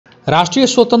राष्ट्रिय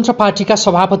स्वतन्त्र पार्टीका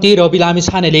सभापति रवि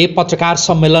लामिछानेले पत्रकार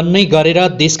सम्मेलन नै गरेर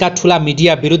देशका ठूला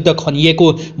मिडिया विरुद्ध खनिएको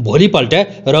भोलिपल्ट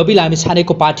रवि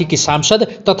लामिछानेको पार्टीकी सांसद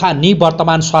तथा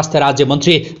निवर्तमान स्वास्थ्य राज्य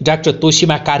मन्त्री डाक्टर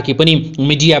तोशिमा कार्की पनि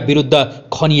मिडिया विरुद्ध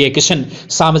खनिएका छन्।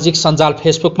 सामाजिक सञ्जाल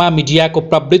फेसबुकमा मिडियाको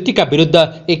प्रवृत्तिका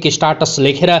विरुद्ध एक स्टाटस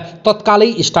लेखेर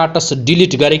तत्कालै स्टाटस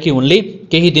डिलिट गरेकी उनले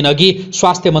केही दिनअघि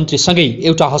स्वास्थ्य मन्त्रीसँगै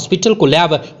एउटा हस्पिटलको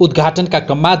ल्याब उद्घाटनका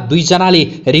क्रममा दुईजनाले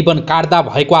रिबन काट्दा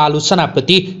भएको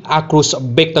आलोचनाप्रति आक्रोश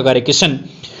व्यक्त गरेका छन्।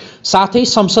 साथै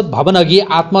संसद भवन अघि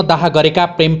आत्मदाह गरेका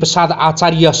प्रेमप्रसाद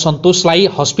आचार्य सन्तोषलाई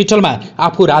हस्पिटलमा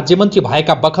आफू राज्यमन्त्री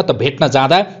भएका बखत भेट्न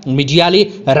जाँदा मिडियाले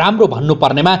राम्रो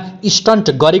भन्नुपर्नेमा स्टन्ट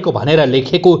गरेको भनेर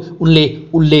लेखेको उनले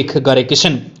उल्लेख गरेका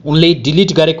छन्। उनले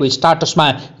डिलिट गरेको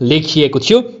स्टाटसमा लेखिएको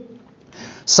थियो,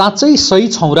 साँच्चै सही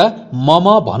छौँ र मम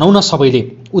भनौँ न सबैले,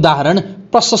 उदाहरण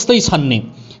प्रशस्तै छन् नि।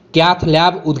 क्याथ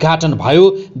ल्याब उद्घाटन भयो।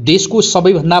 देशको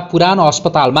सबैभन्दा पुरानो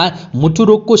अस्पतालमा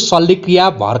मुटुरोगको शल्यक्रिया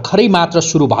भर्खरै मात्र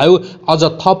सुरु भयो। अझ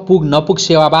थप पुग नपुग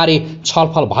सेवाबारे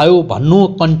छलफल भयो भन्नु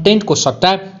कन्टेन्टको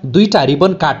सट्टा दुईटा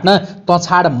रिबन काट्न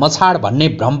तछाड मछाड भन्ने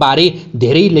भ्रमबारे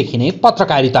धेरै लेखिने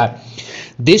पत्रकारिता।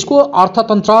 देशको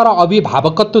अर्थतन्त्र र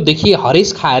अभिभावकत्वदेखि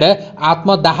हरेस खाएर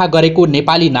आत्मदाह गरेको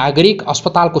नेपाली नागरिक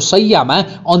अस्पतालको शैय्यामा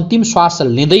अन्तिम श्वास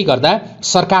लिँदै गर्दा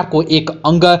सरकारको एक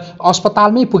अङ्ग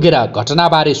अस्पतालमै पुगेर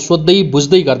घटनाबारे सोध्दै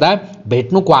बुझ्दै गर्दा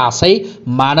भेट्नुको आशय,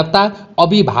 मानवता,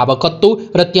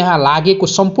 अभिभावकत्व र त्यहाँ लागेको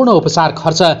सम्पूर्ण उपचार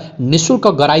खर्च निशुल्क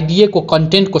गराइदिएको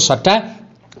कन्टेन्टको सट्टा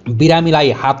बिरामीलाई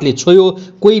हातले छोयो,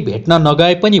 कोही भेट्न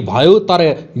नगए पनि भयो तर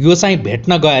यो चाहिँ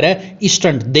भेट्न गएर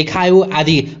स्टन्ट देखायो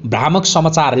आदि भ्रामक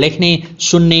समाचार लेख्ने,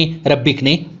 सुन्ने र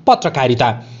बिक्ने पत्रकारिता।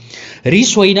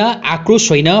 रिस होइन, आक्रोश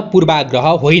होइन, पूर्वाग्रह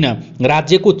होइन।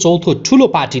 राज्यको चौथो ठूलो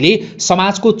पार्टीले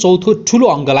समाजको चौथो ठूलो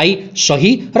अङ्गलाई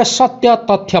सही र सत्य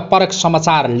तथ्यपरक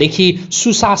समाचार लेखी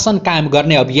सुशासन कायम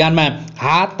गर्ने अभियानमा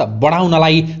हात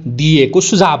बढाउनलाई दिएको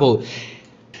सुझाव हो।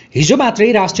 हिजो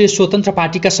मात्रै राष्ट्रिय स्वतन्त्र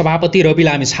पार्टीका सभापति रवि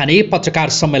लामिछाने पत्रकार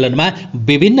सम्मेलनमा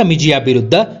विभिन्न मिडिया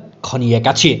विरुद्ध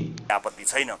खनिएका थिए। आपत्ति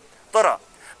छैन, तर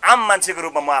आम मान्छेको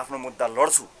रूपमा म आफ्नो मुद्दा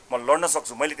लड्छु, म लड्न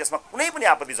सक्छु। मैले त्यसमा कुनै पनि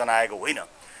आपत्ति जनाएको होइन,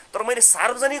 तर मैले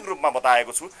सार्वजनिक रूपमा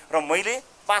बताएको छु र मैले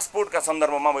पासपोर्टका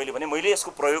सन्दर्भमा मैले भने मैले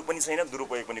यसको प्रयोग पनि छैन,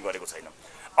 दुरुपयोग पनि गरेको छैन।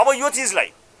 अब यो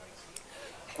चिजलाई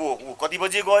कति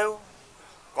बजे गयो,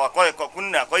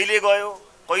 कहिले गयो,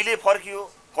 कहिले फर्कियो,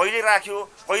 कहिले राख्यो,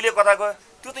 कहिले कता गयो,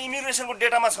 त्यो त इमिग्रेसनको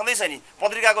डेटामा छँदैछ नि।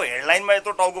 पत्रिकाको हेडलाइनमा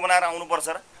यत्रो टाउको बनाएर आउनुपर्छ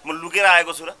र म लुकेर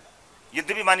आएको छु र?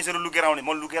 यद्यपि मानिसहरू लुकेर आउने,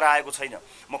 म लुकेर आएको छैन,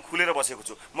 म खुलेर बसेको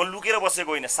छु। म लुकेर बसेको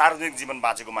होइन, सार्वजनिक जीवन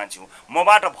बाँचेको मान्छे हुँ।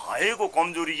 मबाट भएको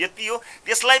कमजोरी यति हो,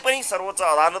 त्यसलाई पनि सर्वोच्च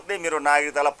अदालतले मेरो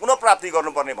नागरिकतालाई पुनः प्राप्ति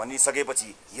गर्नुपर्ने भनिसकेपछि,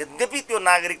 यद्यपि त्यो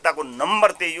नागरिकताको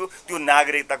नम्बर त्यही हो, त्यो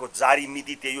नागरिकताको जारी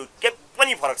मिति त्यही हो, के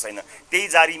पनि फरक छैन। त्यही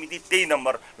जारी मिति, त्यही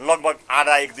नम्बर, लगभग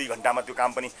आधा 1-2 घन्टामा त्यो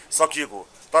काम पनि सकिएको हो।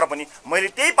 तर पनि मैले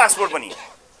त्यही पासपोर्ट पनि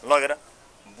लगेर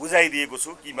बुझाइदिएको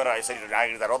छु कि मेरो यसरी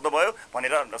नागरिकता रद्द भयो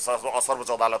भनेर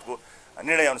सर्वोच्च अदालतको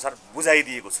निर्णय अनुसार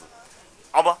बुझाइदिएको छु।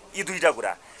 अब यी दुईटा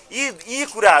कुरा, यी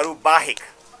कुराहरू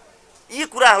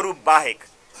बाहेक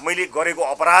मैले गरेको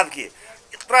अपराध के?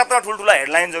 यत्रा ठुल्ठुला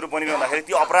हेडलाइन्सहरू बनिरहँदाखेरि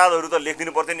त्यो अपराधहरू त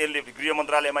लेखिदिनु पर्थ्यो नि। यसले गृह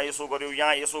मन्त्रालयमा यसो गर्यो,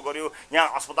 यहाँ यसो गर्यो, यहाँ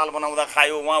अस्पताल बनाउँदा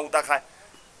खायो, वहाँ उता खायो,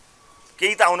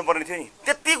 केही त आउनुपर्ने थियो नि।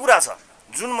 त्यति कुरा छ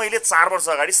जुन मैले 4 वर्ष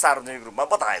अगाडि सार्वजनिक रूपमा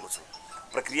बताएको छु।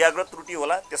 प्रक्रियागत त्रुटि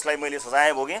होला, त्यसलाई मैले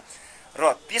सजाय भोगेँ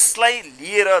र त्यसलाई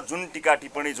लिएर जुन टीका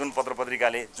टिप्पणी, जुन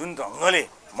पत्रपत्रिकाले जुन ढङ्गले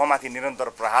ममाथि निरन्तर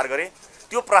प्रहार गरे,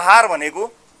 त्यो प्रहार भनेको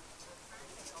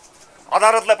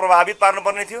अदालतलाई प्रभावित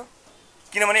पार्नुपर्ने थियो,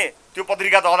 किनभने त्यो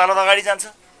पत्रिका त अदालत अगाडि जान्छ।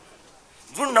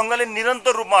 जुन ढङ्गले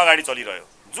निरन्तर रूपमा अगाडि चलिरह्यो,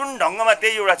 जुन ढङ्गमा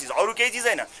त्यही एउटा चिज, अरू केही चिज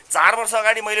होइन। 4 वर्ष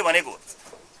अगाडि मैले भनेको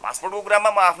पासपोर्टको कुरामा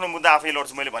म आफ्नो मुद्दा आफै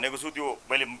लड्छु, मैले भनेको छु। त्यो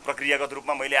मैले प्रक्रियागत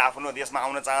रूपमा मैले आफ्नो देशमा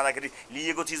आउन चाहँदाखेरि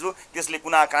लिएको चिज हो, त्यसले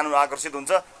कुना कानुन आकर्षित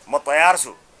हुन्छ, म तयार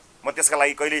छु। म त्यसका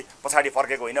लागि कहिले पछाडि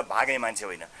फर्केको होइन, भाग्ने मान्छे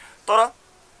होइन। तर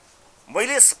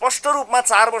मैले स्पष्ट रूपमा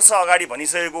 4 वर्ष अगाडि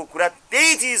भनिसकेको कुरा,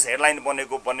 त्यही चिज हेडलाइन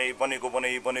बनेको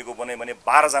भने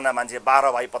 12 जना मान्छे,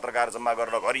 12 भाइ पत्रकार जम्मा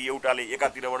गरेर घरि एउटाले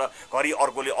एकातिरबाट, घरि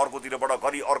अर्कोले अर्कोतिरबाट,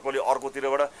 घरि अर्कोले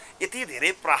अर्कोतिरबाट, यति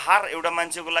धेरै प्रहार एउटा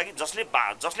मान्छेको लागि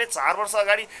जसले 4 वर्ष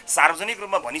अगाडि सार्वजनिक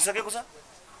रूपमा भनिसकेको छ।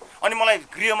 अनि मलाई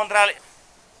गृह मन्त्रालय,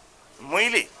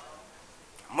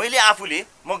 मैले आफूले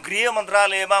म गृह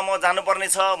मन्त्रालयमा म जानुपर्ने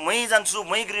छ, मै जान्छु,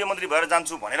 मै गृहमन्त्री भएर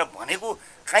जान्छु भनेर भनेको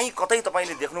कहीँ कतै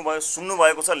तपाईँले देख्नुभयो,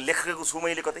 सुन्नुभएको छ, लेखेको छु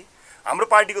मैले कतै? हाम्रो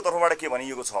पार्टीको तर्फबाट के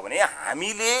भनिएको छ भने,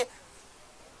 हामीले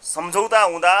सम्झौता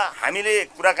हुँदा, हामीले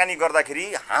कुराकानी गर्दाखेरि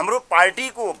हाम्रो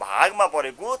पार्टीको भागमा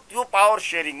परेको त्यो पावर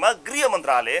सेयरिङमा गृह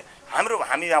मन्त्रालय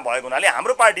हामी यहाँ भएको हुनाले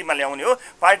हाम्रो पार्टीमा ल्याउने हो,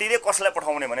 पार्टीले कसलाई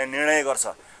पठाउने भन्ने निर्णय गर्छ।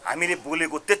 हामीले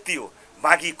बोलेको त्यति हो।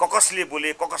 बाँकी ककसले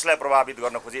बोले, ककसलाई प्रभावित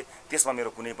गर्न खोजे, त्यसमा मेरो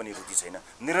कुनै पनि रुचि छैन।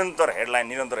 निरन्तर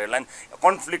हेडलाइन,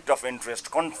 कन्फ्लिक्ट अफ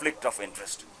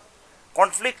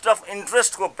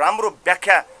इन्ट्रेस्टको राम्रो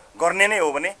व्याख्या गर्ने नै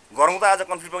हो भने गरौँ त। आज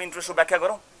कन्फ्लिक्ट अफ इन्ट्रेस्टको व्याख्या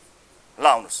गरौँ। ल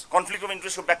आउनुहोस्, कन्फ्लिक्ट अफ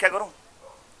इन्ट्रेस्टको व्याख्या गरौँ।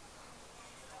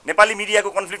 नेपाली मिडियाको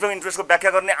कन्फ्लिक्ट अफ इन्ट्रेस्टको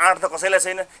व्याख्या गर्ने आँट त कसैलाई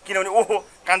छैन। किनभने ओहो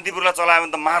कान्तिपुरलाई चलायो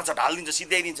भने त मार्छ, ढालिदिन्छ,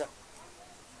 सिध्याइदिन्छ।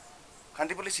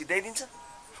 कान्तिपुरले सिध्याइदिन्छ।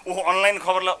 ओहो अनलाइन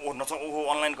खबरलाई ओहो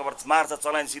अनलाइन खबर मार्छ,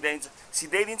 चलाइन,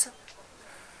 सिध्याइदिन्छ।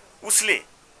 उसले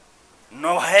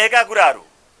नभएका कुराहरू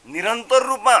निरन्तर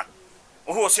रूपमा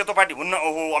ओहो सेतो पार्टी हुन्न,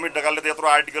 ओहो अमित ढकालले त यत्रो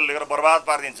आर्टिकल लेखेर बर्बाद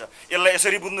पारिदिन्छ, यसलाई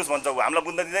यसरी बुझ्नुहोस् भन्छ ऊ। हामीलाई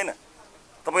बुझ्न दिँदैन।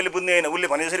 तपाईँले बुझ्ने होइन, उसले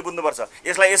भने यसरी बुझ्नुपर्छ,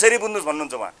 यसलाई यसरी बुझ्नुहोस्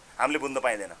भन्नुहुन्छ उहाँ। हामीले बुझ्न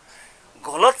पाइँदैन।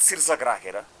 गलत शीर्षक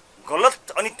राखेर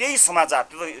गलत, अनि त्यही समाचार,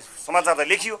 त्यो समाचार त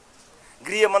लेखियो,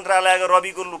 गृह मन्त्रालयको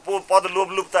रविको पद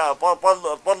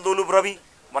लोलुप रवि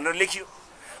भनेर लेखियो।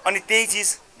 अनि त्यही चिज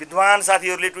विद्वान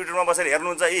साथीहरूले ट्विटरमा बसेर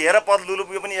हेर्नुहुन्छ, ए हेर पद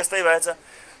लोलुप यो पनि यस्तै भएछ।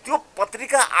 त्यो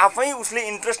पत्रिका आफै उसले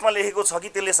इन्ट्रेस्टमा लेखेको छ कि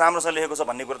त्यसले साम्रोसँग लेखेको छ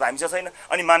भन्ने कुरो त हामीसँग छैन।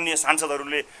 अनि माननीय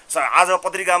सांसदहरूले आज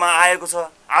पत्रिकामा आएको छ,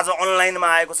 आज अनलाइनमा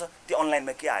आएको छ, त्यो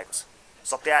अनलाइनमा के आएको छ?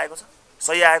 सत्य आएको छ?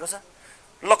 सही आएको छ?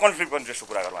 ल कन्फ्लिक्ट अफ इन्ट्रेस्टको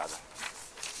कुरा गरौँ। आज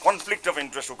कन्फ्लिक्ट अफ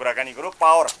इन्ट्रेस्टको कुराकानी गरौँ।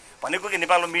 पावर भनेको कि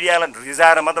नेपालको मिडियालाई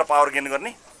रिजाएर मात्र पावर गेन गर्ने,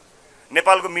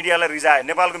 नेपालको मिडियालाई रिजाए,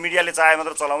 नेपालको मिडियाले चाहे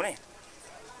मात्र चलाउने।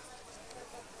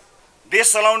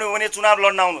 देश चलाउने हो भने चुनाव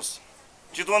लड्न आउनुहोस्,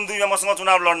 चितवन 2 मा मसँग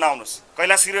चुनाव लड्न आउनुहोस्।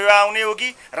 कैलाश सिरेवा आउने हो कि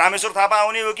रामेश्वर थापा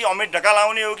आउने हो कि अमित ढकाल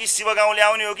आउने हो कि शिव गाउँले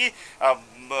आउने हो कि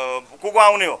को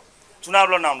आउने हो,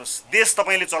 चुनाव लड्न आउनुहोस्। देश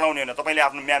तपाईँले चलाउने होइन, तपाईँले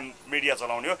आफ्नो मिडिया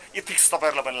चलाउने हो। इथिक्स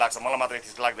तपाईँहरूलाई पनि लाग्छ, मलाई मात्र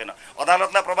इथिक्स लाग्दैन।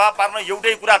 अदालतलाई प्रभाव पार्न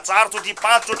एउटै कुरा 4 चोटि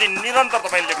 5 चोटि निरन्तर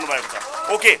तपाईँले लेख्नु भएको छ।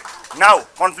 Okay, now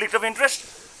conflict of interest.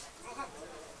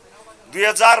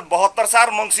 2072 साल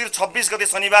मङ्सिर 26 गते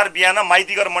शनिबार बिहान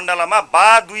माइतीघर मण्डलामा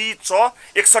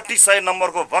 6261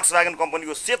 नम्बरको भक्सवागन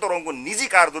कम्पनीको सेतो रङको निजी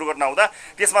कार दुर्घटना हुँदा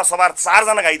त्यसमा सवार 4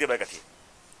 जना घाइते भएका थिए।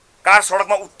 कार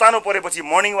सडकमा उत्तानो परेपछि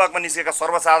मर्निङ वाकमा निस्केका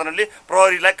सर्वसाधारणले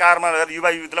प्रहरीलाई कारमा लगेर युवा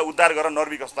युवतीलाई उद्धार गरेर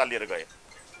नर्विक अस्पताल लिएर गए।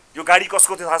 यो गाडी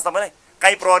कसको थियो थाहा छ तपाईँलाई?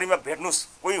 काहीँ प्रहरीमा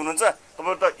भेट्नुहोस्, कोही हुनुहुन्छ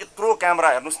तपाईँहरू त यत्रो क्यामेरा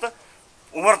हेर्नुहोस् त,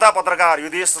 उमर्ता पत्रकार, यो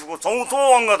देशको चौथो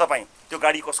अङ्ग तपाईँ। त्यो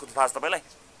गाडी कसको थियो थाहा छ तपाईँलाई?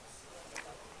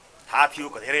 थाहा थियो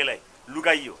धेरैलाई,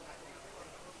 लुगाइयो,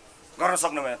 गर्न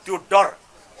सक्नु भएन। त्यो डर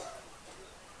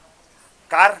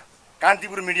कार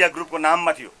कान्तिपुर मिडिया ग्रुपको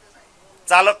नाममा थियो।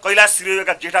 चालक कैलाश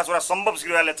सिरेवाका जेठा छोरा सम्भव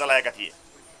सिरेवाले चलाएका थिए।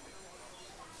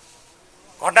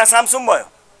 घटना सामसुम भयो।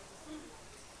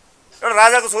 एउटा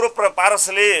राजाको छोरो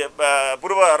पारसले,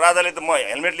 पूर्व राजाले त म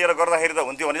हेलमेट लिएर गर्दाखेरि त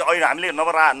हुन्थ्यो भने अहिले हामीले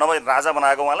नव राजा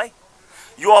बनाएको उहाँलाई।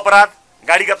 यो अपराध,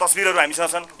 गाडीका तस्बिरहरू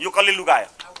हामीसँग छन्। यो कसले लुकायो,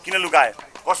 किन लुकायो,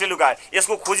 कसले लुकायो,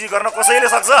 यसको खोजी गर्न कसैले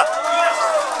सक्छ?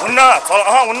 हुन्न।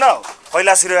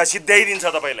 कैलाश सिरेवा सिध्याइदिन्छ,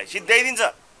 तपाईँलाई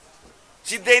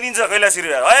सिध्याइदिन्छ कैलाश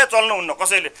सिरेवा। चल्नुहुन्न,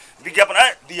 कसैले विज्ञापन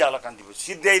दिइहाल कान्तिपुर,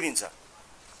 सिध्याइदिन्छ।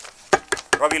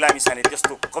 रवि लामिछाने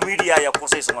त्यस्तो कमिडिया या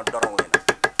कसैसँग डराउँदैन।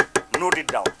 Note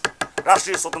it down.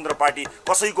 राष्ट्रिय स्वतन्त्र पार्टी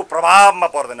कसैको प्रभावमा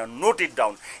पर्दैन। Note it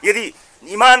down. यदि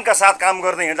इमानका साथ काम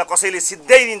गर्दै हिँड्दा कसैले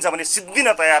सिध्याइदिन्छ भने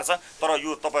सिद्धिन तयार छ। तर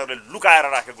यो तपाईँहरूले लुकाएर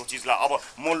राखेको चिजलाई अब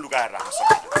म लुकाएर राख्न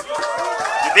सक्दिनँ।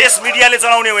 यो देश मिडियाले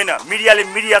चलाउने होइन, मिडियाले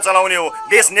मिडिया चलाउने हो,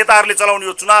 देश नेताहरूले चलाउने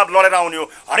हो, चुनाव लडेर आउने हो।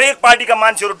 हरेक पार्टीका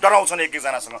मान्छेहरू डराउँछन्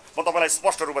एकजनासँग। म तपाईँलाई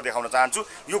स्पष्ट रूपमा देखाउन चाहन्छु।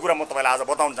 यो कुरा म तपाईँलाई आज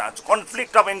बताउन चाहन्छु।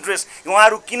 कन्फ्लिक्ट अफ इन्ट्रेस्ट,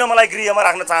 उहाँहरू किन मलाई गृहमा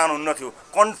राख्न चाहनुहुन्न थियो?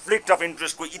 कन्फ्लिक्ट अफ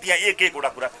इन्ट्रेस्टको इतिहास एकवटा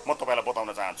कुरा म तपाईँलाई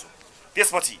बताउन चाहन्छु।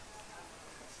 त्यसपछि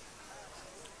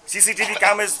सीसीटीभी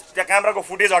क्यामेराको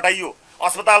फुटेज हटाइयो,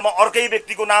 अस्पतालमा अर्कै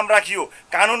व्यक्तिको नाम राखियो।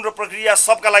 कानुन र प्रक्रिया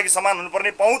सबका लागि समान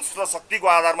हुनुपर्ने पहुँच र शक्तिको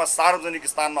आधारमा सार्वजनिक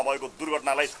स्थानमा भएको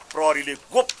दुर्घटनालाई प्रहरीले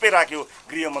गोप्य राख्यो।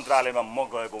 गृह मन्त्रालयमा म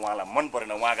गएको, उहाँलाई मन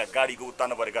परेन। उहाँका गाडीको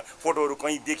उत्तानो परेका फोटोहरू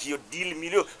कहीँ देखियो, डिल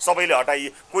मिल्यो, सबैले हटाइए,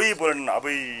 कोही बोलेन। अब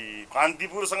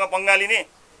कान्तिपुरसँग पंगा लिने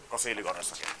कसैले गर्न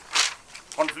सकेन।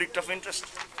 Conflict of interest,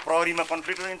 प्रहरीमा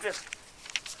conflict of interest.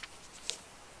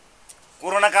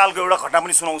 Corona कालको एउटा घटना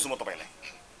पनि सुनाउँछु म तपाईँलाई।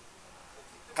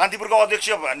 कान्तिपुरको अध्यक्ष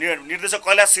निर्देशक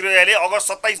कैलाश सिरेवाले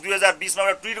अगस्त 27, 2020 मा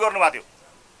एउटा ट्विट गर्नुभएको थियो।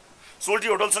 सोल्टी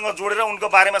होटलसँग जोडेर उनको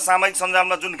बारेमा सामाजिक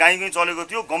सञ्जालमा जुन गाईगुई चलेको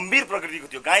थियो, गम्भीर प्रकृतिको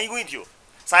थियो, गाईगुई थियो।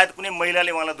 सायद कुनै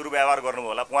महिलाले उहाँलाई दुर्व्यवहार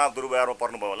गर्नुभयो होला, उहाँ दुर्व्यवहारमा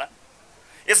पर्नुभयो होला।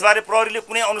 यसबारे प्रहरीले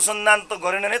कुनै अनुसन्धान त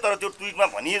गरेन नै, तर त्यो ट्विटमा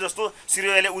भनिए जस्तो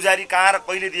सिरेवाले उजारी कहाँ र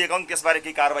कहिले दिएका हुन्, त्यसबारे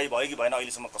केही कारबाही भयो कि भएन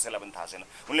अहिलेसम्म कसैलाई पनि थाहा छैन।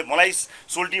 उनले मलाई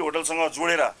सोल्टी होटलसँग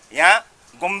जोडेर, यहाँ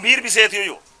गम्भीर विषय थियो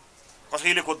यो,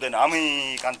 कसैले खोज्दैन।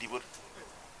 हामी कान्तिपुर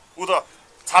ऊ त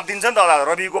छापिदिन्छ नि त,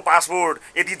 रविको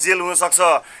पासपोर्ट यति जेल हुनसक्छ,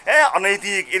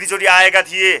 अनैतिक यतिचोटि आएका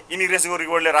थिए, इमिग्रेसनको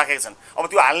रिकर्डले राखेका छन्। अब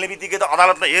त्यो हाल्ने बित्तिकै त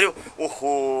अदालतले हेऱ्यो,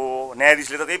 ओहो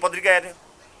न्यायाधीशले त त्यही पत्रिका हेऱ्यो,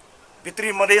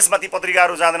 भित्री मधेसमा ती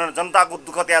पत्रिकाहरू जाँदैनन्, जनताको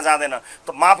दुःख त्यहाँ जाँदैन। त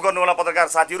माफ गर्नुहोला पत्रकार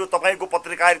साथीहरू, तपाईँको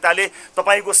पत्रकारिताले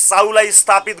तपाईँको साउलाई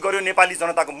स्थापित गर्यो, नेपाली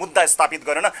जनताको मुद्दा स्थापित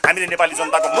गरेन। हामीले नेपाली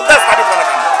जनताको मुद्दा स्थापित गर्न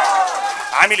काम गर्छौँ।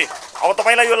 हामीले अब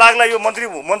तपाईँलाई यो लाग्ला यो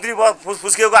मन्त्री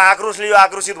फुस्किएको आक्रोशले यो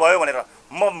आक्रोशित भयो भनेर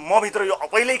म भित्र यो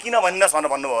पहिल्यै किन भन्नुहोस् भनेर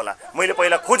भन्नुभयो होला। मैले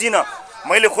पहिला खोजिनँ,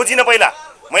 पहिला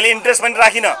मैले इन्ट्रेस्ट पनि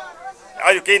राखिनँ।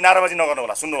 अहिले केही नाराबाजी नगर्नु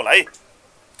होला, सुन्नु होला है।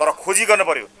 तर खोजी गर्नु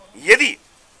पर्यो।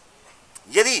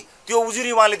 यदि त्यो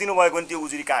उजुरी उहाँले दिनुभएको भने त्यो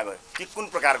उजुरी कहाँ गयो, के कुन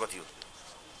प्रकारको थियो?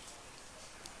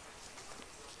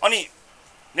 अनि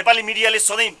नेपाली मिडियाले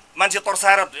सधैँ मान्छे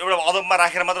तर्साएर एउटा अदबमा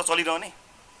राखेर मात्र चलिरहने,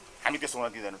 हामी त्यसो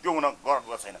हुन दिँदैनौँ। त्यो हुन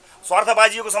गएको छैन।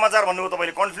 स्वार्थबाजीको समाचार भन्नुभयो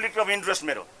तपाईँले, कन्फ्लिक्ट अफ इन्ट्रेस्ट।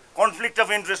 मेरो कन्फ्लिक्ट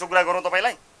अफ इन्ट्रेस्टको कुरा गरौँ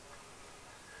तपाईँलाई।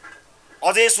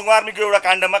 अजय सुकुमारको एउटा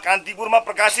काण्डमा कान्तिपुरमा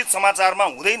प्रकाशित समाचारमा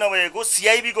हुँदै नभएको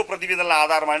सिआइबीको प्रतिवेदनलाई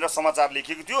आधार मानेर समाचार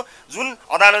लेखिएको थियो, जुन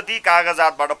अदालती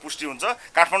कागजातबाट पुष्टि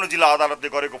हुन्छ। काठमाडौँ जिल्ला अदालतले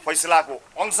गरेको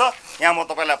फैसलाको अंश यहाँ म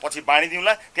तपाईँलाई पछि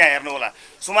बाँडिदिउँला, त्यहाँ हेर्नुहोला।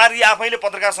 सुकुमारजी आफैले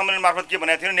पत्रकार सम्मेलन मार्फत के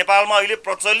भनेको थियो, नेपालमा अहिले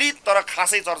प्रचलित तर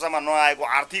खासै चर्चामा नआएको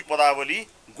आर्थिक पदावली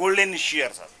गोल्डन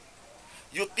सेयर छ।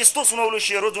 यो त्यस्तो सुनौलो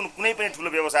सेयर हो जुन कुनै पनि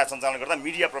ठुलो व्यवसाय सञ्चालन गर्दा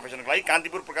मिडिया प्रोफेसनको लागि,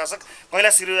 कान्तिपुर प्रकाशक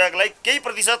कैलाश सिरोयाको लागि केही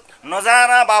प्रतिशत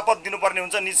नजारा बापत दिनुपर्ने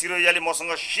हुन्छ। निज सिरोयाले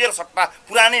मसँग सेयर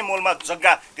सट्टा पुरानै मोलमा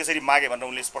जग्गा त्यसरी मागे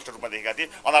भनेर उनले स्पष्ट रूपमा देखेका थिए।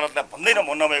 अदालतलाई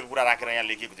नभएको कुरा राखेर यहाँ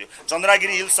लेखिएको थियो।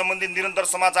 चन्द्रगिरी हिल सम्बन्धी निरन्तर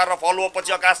समाचार र फलोअप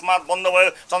पछि अकस्मात बन्द भयो।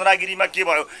 चन्द्रगिरीमा के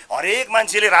भयो? हरेक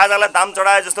मान्छेले राजालाई दाम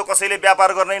चढाए जस्तो, कसैले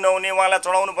व्यापार गर्नै नहुने उहाँलाई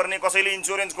चढाउनु पर्ने, कसैले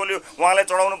इन्सुरेन्स खोल्यो उहाँलाई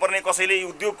चढाउनु पर्ने,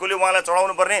 कसैले उद्योग खोल्यो उहाँलाई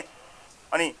चढाउनु पर्ने।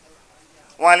 अनि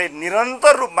उहाँले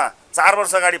निरन्तर रूपमा 4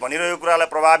 वर्ष अगाडि भनिरहेको कुरालाई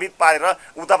प्रभावित पारेर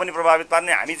उता पनि प्रभावित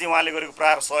पार्ने, हामी चाहिँ उहाँले गरेको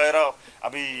प्रहार सहेर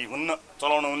अब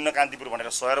चलाउन हुन्न कान्तिपुर भनेर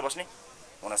सहेर बस्ने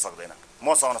हुन सक्दैन।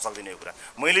 म सहन सक्दिनँ यो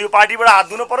कुरा। मैले यो पार्टीबाट हात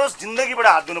धुनु परोस्, जिन्दगीबाट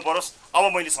हात धुनु परोस्, अब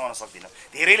मैले सहन सक्दिनँ।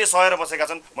 धेरैले सहेर बसेका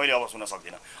छन्, मैले अब सुन्न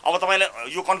सक्दिनँ। अब तपाईँलाई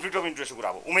यो कन्फ्लिक्ट अफ इन्ट्रेस्टको कुरा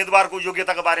हो। उम्मेदवारको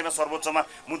योग्यताको बारेमा सर्वोच्चमा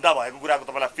मुद्दा भएको कुराको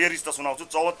तपाईँलाई फेरि त सुनाउँछु।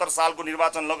 74 सालको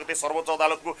निर्वाचन लगत्तै सर्वोच्च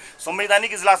अदालतको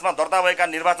संवैधानिक इजलासमा दर्ता भएका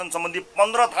निर्वाचन सम्बन्धी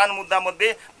 15 थान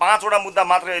मुद्दामध्ये 5 वटा मुद्दा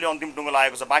मात्रै अहिले अन्तिम टुङ्गो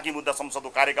लागेको छ। बाँकी मुद्दा संसदको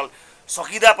कार्यकाल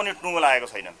सकिँदा पनि टुङ्गो लागेको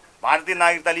छैन। भारतीय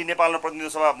नागरिकता लिई नेपालमा प्रतिनिधि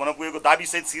सभा हुन पुगेको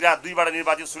दाबीसहित सिरा 2बाट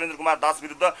निर्वाचित सुरेन्द्र कुमार दास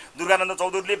विरुद्ध दुर्गानन्द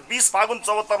चौधरीले 20 फागुन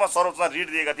 74 मा सर्वोच्चमा रिट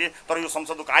दिएका थिए। तर यो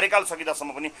संसदको कार्यकाल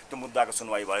सकिँदासम्म पनि त्यो मुद्दाको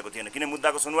सुनवाई भएको थिएन। किन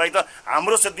मुद्दाको सुनवाई त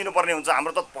हाम्रो दिनुपर्ने हुन्छ,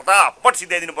 हाम्रो त फटाफट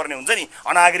सिध्याइदिनु पर्ने हुन्छ नि,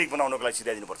 अनागरिक बनाउनको लागि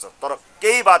सिध्याइदिनुपर्छ। तर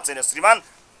केही बात छैन श्रीमान,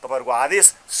 तपाईँहरूको आदेश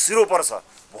सिरो पर्छ।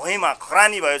 भुइँमा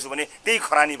खरानी भएछु भने त्यही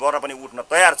खरानी भएर पनि उठ्न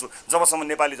तयार छु।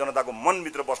 जबसम्म नेपाली जनताको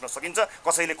मनभित्र बस्न सकिन्छ,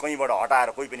 कसैले कहीँबाट हटाएर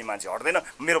कोही पनि मान्छे हट्दैन।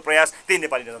 मेरो प्रयास त्यही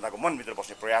नेपाली जनताको मनभित्र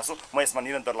बस्ने प्रयास हो। म यसमा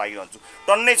निरन्तर लागिरहन्छु।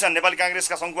 टन्नै छन् नेपाली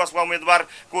काङ्ग्रेसका सङ्घुवासका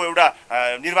उम्मेदवारको एउटा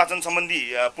निर्वाचन सम्बन्धी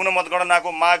पुनः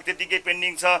मतगणनाको माग त्यतिकै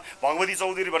पेन्डिङ छ। भगवती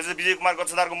चौधरी भर्सेस विजय कुमार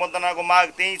गच्छदारको मतगणनाको माग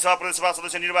त्यही छ। प्रदेशसभा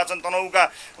सदस्य निर्वाचन तनहुका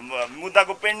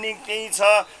मुद्दाको पेन्डिङ त्यही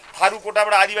छ।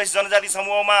 थारूकोटाबाट आदिवासी जनजाति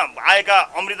समूहमा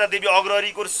आएका अमृता देवी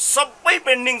अग्रहरीको सबै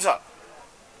पेन्डिङ छ।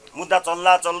 मुद्दा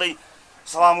चल्दै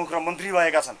सभामुख र मन्त्री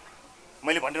भएका छन्।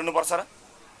 मैले भनिरहनुपर्छ र?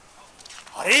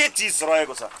 हरेक चिज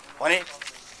रहेको छ भने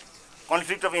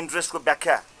कन्फ्लिक्ट अफ इन्ट्रेस्टको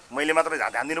व्याख्या मैले मात्र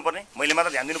ध्यान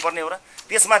दिनुपर्ने हो र?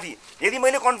 त्यसमाथि यदि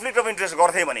मैले कन्फ्लिक्ट अफ इन्ट्रेस्ट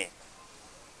गर्थेँ भने,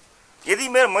 यदि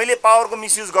मैले पावरको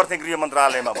मिसयुज गर्थेँ गृह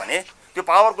मन्त्रालयमा भने, त्यो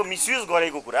पावरको मिसयुज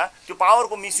गरेको कुरा, त्यो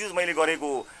पावरको मिसयुज मैले गरेको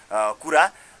कुरा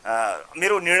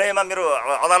मेरो निर्णयमा, मेरो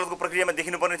अदालतको प्रक्रियामा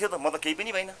देखिनुपर्ने थियो त। म त केही पनि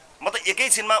भइन। म त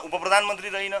एकैछिनमा उपप्रधानमन्त्री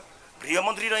रहिन,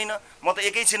 गृहमन्त्री रहिन, म त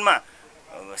एकैछिनमा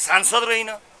सांसद रहिन,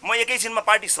 म एकैछिनमा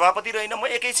पार्टी सभापति रहिन, म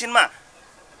एकैछिनमा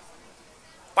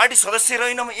पार्टी सदस्य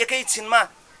रहिन, म एकैछिनमा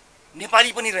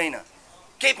नेपाली पनि रहिन,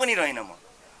 केही पनि रहिन।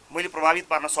 मैले प्रभावित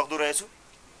पार्न सक्दो रहेछु।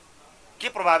 के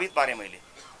प्रभावित पारेँ मैले?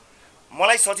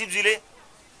 मलाई सचिवजीले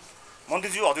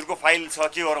मन्त्रीज्यू हजुरको फाइल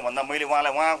छ के गरौँ भन्दा मैले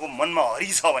उहाँको मनमा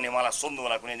हरि छ भने उहाँलाई सोध्नु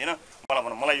होला कुनै दिन, मलाई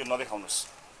भन्नु मलाई यो नदेखाउनुहोस्,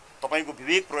 तपाईँको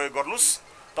विवेक प्रयोग गर्नुहोस्,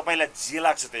 तपाईँलाई जे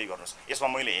लाग्छ त्यही गर्नुहोस्, यसमा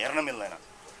मैले हेर्न मिल्दैन।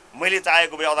 मैले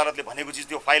चाहेको भए अदालतले भनेको चिज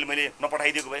त्यो फाइल मैले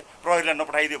नपठाइदिएको भए, प्रहरीलाई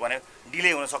नपठाइदियो भने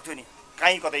डिले हुन सक्थ्यो नि।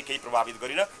 कहीँ कतै केही प्रभावित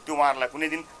गरिनँ, त्यो उहाँहरूलाई कुनै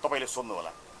दिन तपाईँले सोध्नु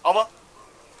होला। अब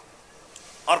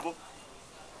अर्को,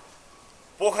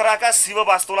 पोखराका शिव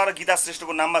वास्तोला र गीता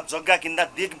श्रेष्ठको नाममा जग्गा किन्दा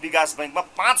देख विकास बैंकमा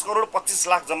 5 करोड 25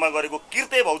 लाख जम्मा गरेको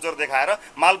किर्ते भौचर देखाएर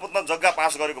मालपोतमा जग्गा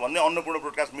पास गरेको भन्दै अन्नपूर्ण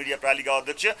ब्रोडकास्ट मिडिया प्रणालीका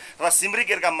अध्यक्ष र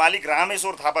सिमरिकेरका मालिक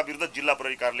रामेश्वर थापा विरुद्ध जिल्ला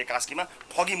प्रहरी कार्यालय कास्कीमा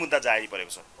ठगी मुद्दा जारी परेको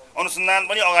छ। अनुसन्धान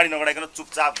पनि अगाडि नगराइकन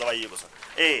चुपचाप दबाइएको छ।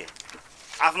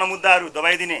 आफ्ना मुद्दाहरू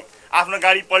दबाइदिने, आफ्नो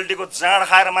गाडी पल्टेको जाँड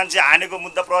खाएर मान्छे हानेको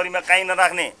मुद्दा प्रहरीमा काहीँ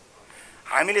नराख्ने,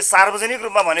 हामीले सार्वजनिक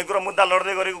रूपमा भनेको र मुद्दा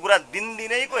लड्दै गरेको कुरा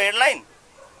दिनदिनैको हेडलाइन,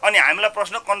 अनि हामीलाई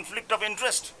प्रश्न कन्फ्लिक्ट अफ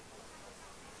इन्ट्रेस्ट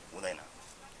हुँदैन।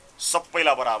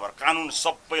 सबैलाई बराबर, कानुन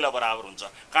सबैलाई बराबर हुन्छ।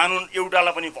 कानुन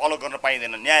एउटालाई पनि फलो गर्न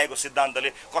पाइँदैन। न्यायको सिद्धान्तले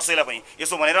कसैलाई पनि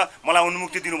यसो भनेर मलाई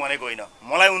उन्मुक्ति दिनु भनेको होइन,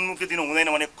 मलाई उन्मुक्ति दिनु हुँदैन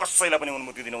भने कसैलाई पनि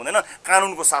उन्मुक्ति दिनु हुँदैन।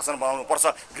 कानुनको शासन बनाउनु पर्छ।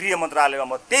 गृह मन्त्रालयमा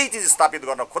म त्यही चिज स्थापित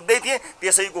गर्न खोज्दै थिएँ,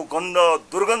 त्यसैको गन्ध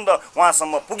दुर्गन्ध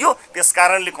उहाँसम्म पुग्यो।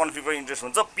 त्यसकारणले कन्फ्लिक्ट अफ इन्ट्रेस्ट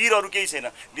हुन्छ। पिरहरू केही छैन,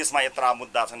 देशमा यत्रा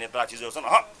मुद्दा छन्, यत्रा चिजहरू छन्।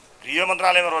 गृह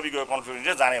मन्त्रालयमा रवि गयो कन्फ्लिक्ट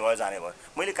इन्ट्रेस्ट, जाने भयो।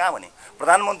 मैले कहाँ भने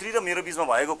प्रधानमन्त्री र मेरो बिचमा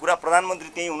भएको कुरा, प्रधानमन्त्री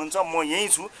त्यहीँ हुनुहुन्छ, म यहीँ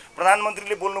छु।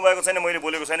 प्रधानमन्त्रीले बोल्नु भएको छैन, मैले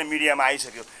बोलेको छैन, मिडियामा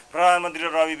आइसक्यो। प्रधानमन्त्री र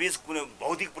रवि बिच कुनै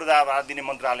भौतिक पूर्वाधार दिने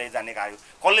मन्त्रालय जाने आयो।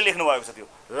 कसले लेख्नु भएको छ त्यो?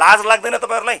 लाज लाग्दैन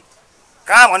तपाईँहरूलाई?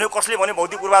 कहाँ भन्यो, कसले भन्यो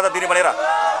भौतिक पूर्वाधार दिने भनेर?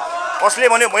 कसले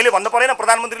भन्यो? मैले भन्नु परेन?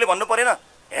 प्रधानमन्त्रीले भन्नु परेन?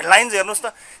 हेडलाइन्स हेर्नुहोस् त,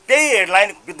 त्यही हेडलाइन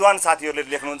विद्वान साथीहरूले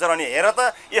लेख्नुहुन्छ र अनि हेर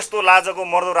त यस्तो लाजको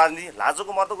मर्दो राजनीति,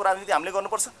 लाजको मर्दोको राजनीति हामीले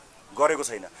गर्नुपर्छ? गरेको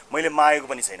छैन, मैले मागेको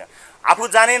पनि छैन। आफू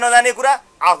जाने नजाने कुरा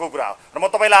आफूको कुरा हो। र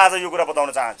म तपाईँलाई आज यो कुरा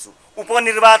बताउन चाहन्छु,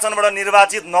 उपनिर्वाचनबाट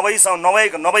निर्वाचित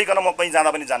नभइकन म कहीँ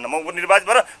जाँदा पनि जान्न। म उपनिर्वाचित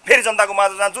भएर फेरि जनताको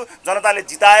माझ जान्छु। जनताले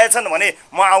जिताएछन् भने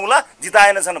म आउँला,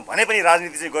 जिताएनछन् भने पनि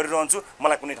राजनीति चाहिँ गरिरहन्छु।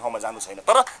 मलाई कुनै ठाउँमा जानु छैन।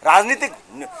 तर राजनीतिक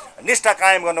निष्ठा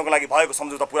कायम गर्नको लागि भएको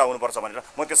सम्झौता पुरा हुनुपर्छ भनेर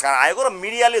म त्यस कारण आएको। र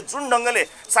मिडियाले जुन ढङ्गले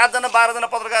 7 जना 12 जना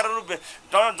पत्रकारहरू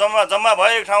जम्मा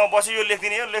भयो एक ठाउँमा बसी यो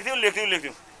लेखिदिने, यो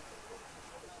लेख्थ्यौँ।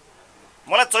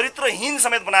 मलाई चरित्रहीन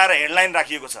समेत बनाएर हेडलाइन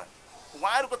राखिएको छ।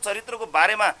 उहाँहरूको चरित्रको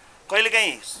बारेमा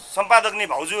कहिलेकाहीँ सम्पादकले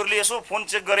भाउजूहरूले यसो फोन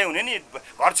चेक गरे हुने नि,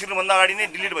 घर छिर्नुभन्दा अगाडि नै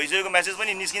डिलिट भइसकेको मेसेज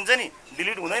पनि निस्किन्छ नि।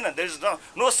 डिलिट हुँदैन, there is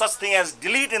no such thing as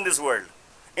delete in this world.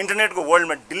 इन्टरनेटको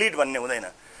वर्ल्डमा डिलिट भन्ने हुँदैन।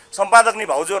 सम्पादकले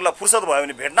भाउजूहरूलाई फुर्सद भयो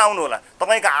भने भेट्न आउनु होला।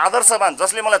 तपाईँका आदर्शवान,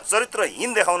 जसले मलाई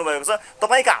चरित्रहीन देखाउनु भएको छ,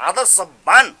 तपाईँका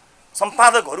आदर्शवान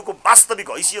सम्पादकहरूको वास्तविक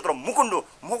हैसियत र मुकुण्डो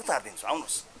म उतारिदिन्छु,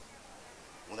 आउनुहोस्।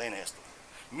 हुँदैन यस्तो।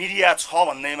 मिडिया छ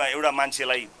भन्दैमा एउटा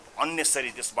मान्छेलाई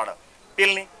अन्नेसरी त्यसबाट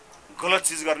पेल्ने, गलत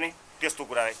चिज गर्ने, त्यस्तो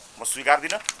कुरालाई म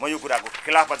स्वीकार्दिनँ। म यो कुराको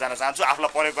खिलाफमा जान चाहन्छु।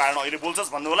 आफूलाई परेको कारण अहिले बोल्छस्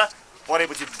भन्नु होला,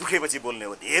 परेपछि दुखेपछि बोल्ने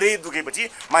हो। धेरै दुखेपछि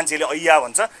मान्छेले ऐया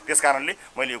भन्छ। त्यस कारणले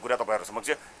मैले यो कुरा तपाईँहरू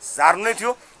समक्ष सार्नु नै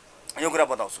थियो। यो कुरा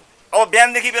बताउँछु। अब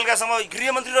बिहानदेखि बेलुकासम्म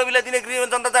गृहमन्त्री रविलाई दिने,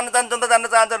 जनता जान्न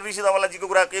चाहन्छ, ऋषि धवलाजीको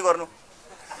कुरा के गर्नु?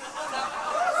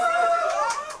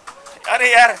 अरे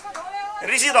यार,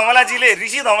 ऋषि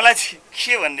धमलाजी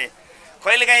के भन्ने,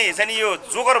 कहिलेकाहीँ छ नि यो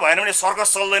जोकर भएन भने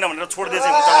सर्कस चल्दैन भनेर छोड्दै चाहिँ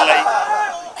हुन्छ मलाई।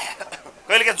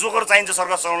 कहिलेकाहीँ जोकर चाहिन्छ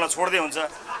सर्कस चलाउनलाई, छोड्दै हुन्छ।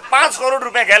 5 करोड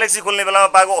रुपियाँ ग्यालेक्सी खोल्ने बेलामा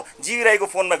पाएको जीवी राईको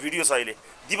फोनमा भिडियो छ अहिले,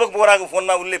 दीपक बोराको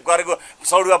फोनमा उनले गरेको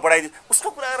सौडुवा बढाइदियो। उसको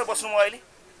कुरा गरेर बस्नु म अहिले?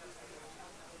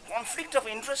 Conflict of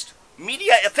interest,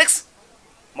 media ethics,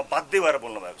 म बाध्य भएर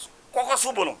बोल्नु भएको छु।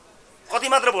 कसो बोलौँ, कति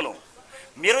मात्र बोलौँ?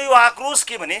 मेरो यो आक्रोश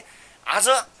के भने, आज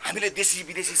हामीले देशी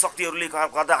विदेशी शक्तिहरूले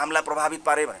गर्दा हामीलाई प्रभावित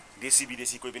पारे भने, देशी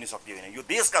विदेशी कोही पनि शक्ति होइन। यो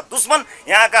देशका दुश्मन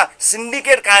यहाँका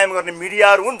सिन्डिकेट कायम गर्ने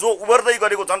मिडियाहरू हुन्, जो उभर्दै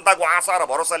गरेको जनताको आशा र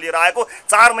भरोसा लिएर आएको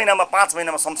 4 महिनामा 5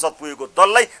 महिनामा संसद पुगेको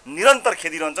दललाई निरन्तर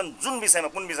खेदिरहन्छन्।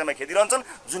 कुन विषयमा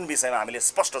खेदिरहन्छन्, जुन विषयमा हामीले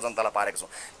स्पष्ट जनतालाई पारेको छौँ।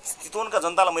 चितवनका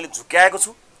जनतालाई मैले झुक्क्याएको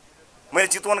छु, मैले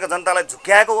चितवनका जनतालाई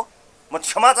झुक्क्याएको हो। म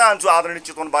क्षमा चाहन्छु आदरणीय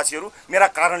चितवनवासीहरू, मेरा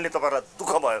कारणले तपाईँहरूलाई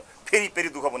दुःख भयो, फेरि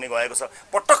दुःख हुने गएको छ।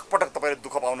 पटक तपाईँले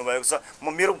दुःख पाउनु भएको छ।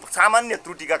 म मेरो सामान्य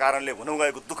त्रुटिका कारणले हुनु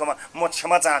गएको दुःखमा म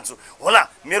क्षमा चाहन्छु। होला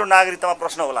मेरो नागरिकतामा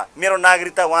प्रश्न होला, मेरो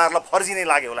नागरिकता उहाँहरूलाई फर्जी नै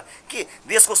लाग्यो होला। के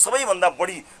देशको सबैभन्दा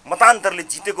बढी मतान्तरले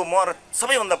जितेको म र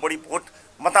सबैभन्दा बढी भोट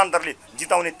मतान्तरले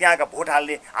जिताउने त्यहाँका भोट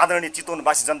हाल्ने आदरणीय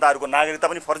चितवनवासी जनताहरूको नागरिकता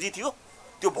पनि फर्जी थियो?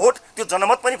 त्यो भोट, त्यो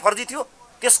जनमत पनि फर्जी थियो?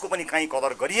 त्यसको पनि काहीँ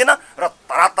कदर गरिएन र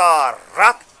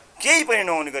रातारात केही पनि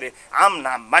नहुने गरे, आम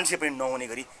मान्छे पनि नहुने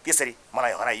गरी त्यसरी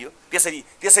मलाई हराइयो।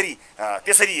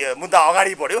 त्यसरी मुद्दा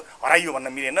अगाडि बढ्यो, हराइयो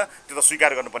भन्न मिलेन। त्यो त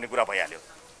स्वीकार गर्नुपर्ने कुरा भइहाल्यो।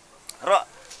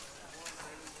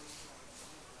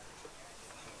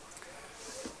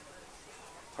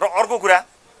 र अर्को कुरा,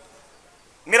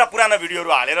 मेरा पुराना भिडियोहरू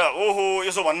हालेर ओहो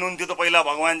यसो भन्नुहुन्थ्यो त पहिला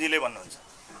भगवान्जीले भन्नुहुन्छ,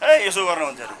 यसो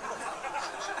गर्नुहुन्छ।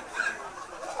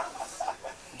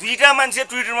 2टा मान्छे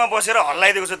ट्विटरमा बसेर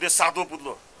हल्लाइदिएको छ त्यो सातो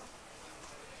पुत्लो।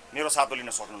 मेरो सातो लिन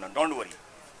सक्नुहुन्न, डोन्ट वरी।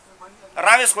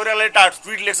 रमेश कोइरालाले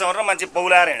ट्विट लेख्छ भनेर मान्छे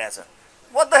बौलाएर हिँडेछ।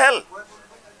 What the hell?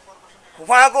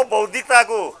 उहाँको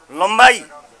बौद्धिकताको लम्बाइ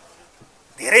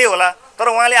धेरै होला, तर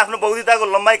उहाँले आफ्नो बौद्धिकताको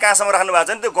लम्बाइ कहाँसम्म राख्नु भएको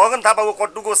छ नि? त्यो गगन थापाको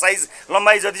कट्टुको साइज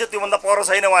लम्बाइ जति छ त्योभन्दा पर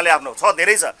छैन। उहाँले आफ्नो छ,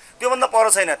 धेरै छ, त्योभन्दा पर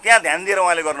छैन। त्यहाँ ध्यान दिएर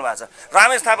उहाँले गर्नुभएको छ।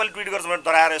 रमेश थापाले ट्विट गर्छ भने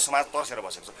डराएर समाज तर्सेर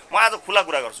बसेको छ। म आज खुला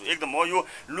कुरा गर्छु एकदम। म यो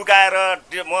लुकाएर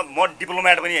म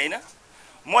डिप्लोमेट पनि होइन।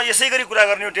 म यसै गरी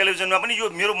कुरा गर्ने हो टेलिभिजनमा पनि।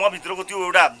 यो मेरो मभित्रको त्यो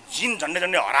एउटा जिन झन्डै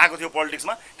हराएको थियो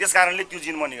पोलिटिक्समा, त्यस कारणले त्यो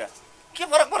जिन म निगा। के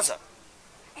फरक पर्छ?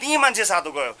 ती मान्छे सातो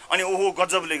गयो अनि ओहो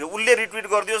गजब लेख्यो, उसले रिट्विट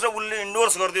गरिदियोस् र उसले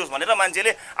इन्डोर्स गरिदियोस् भनेर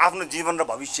मान्छेले आफ्नो जीवन र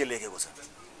भविष्य लेखेको छ।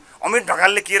 अमित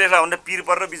ढकालले के रहेछ भनेर पिर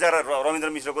परेर बिचरा रविन्द्र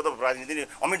मिश्रको त राजनीति नि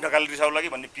अमित ढकालले रिसाउला कि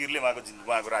भन्ने पिरले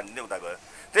उहाँको राजनीति उता गयो।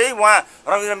 त्यही उहाँ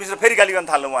रविन्द्र मिश्र फेरि गाली गर्न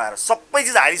थाल्नु उहाँहरू सबै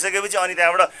चिज हारिसकेपछि अनि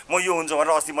त्यहाँबाट म यो हुन्छ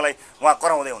भनेर अस्ति मलाई उहाँ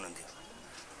कराउँदै हुनुहुन्थ्यो।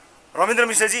 रविन्द्र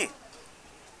मिश्रजी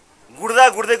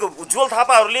गुड्दैको उज्जवल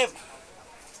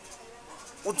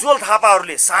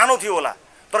थापाहरूले सानो थियो होला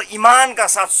तर इमानका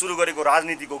साथ सुरु गरेको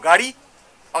राजनीतिको गाडी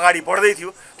अगाडि बढ्दै थियो।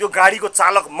 त्यो गाडीको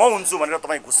चालक म हुन्छु भनेर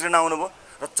तपाईँ घुस्रेन आउनुभयो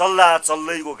र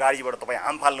चल्दैको गाडीबाट तपाईँ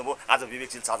हाम फाल्नुभयो। आज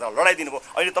विवेकशील साझा लडाइदिनु भयो।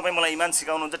 अहिले तपाईँ मलाई इमान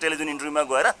सिकाउनुहुन्छ टेलिभिजन इन्टरभ्यूमा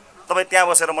गएर तपाईँ त्यहाँ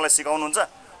बसेर मलाई सिकाउनुहुन्छ।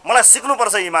 मलाई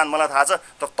सिक्नुपर्छ इमान मलाई थाहा छ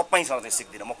तर तपाईँसँग चाहिँ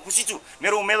सिक्दिनँ। म खुसी छु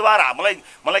मेरो उम्मेदवार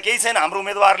मलाई केही छैन हाम्रो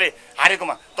उम्मेदवारले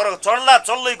हारेकोमा तर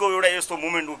चल्दैको एउटा यस्तो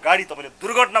मुभमेन्टको गाडी तपाईँले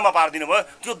दुर्घटनामा पारिदिनु भयो।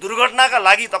 त्यो दुर्घटनाका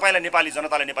लागि तपाईँलाई नेपाली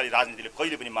जनताले नेपाली राजनीतिले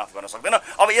कहिले पनि माफ गर्न सक्दैन।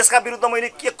 अब यसका विरुद्ध मैले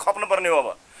के खप्नुपर्ने हो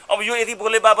अब यो यति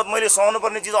बोले बापत मैले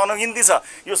सहनुपर्ने चिज अनगिन्ती छ।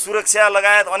 यो सुरक्षा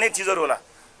लगायत अनेक चिजहरू होला।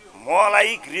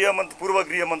 मलाई पूर्व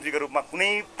गृहमन्त्रीको रूपमा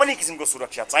कुनै पनि किसिमको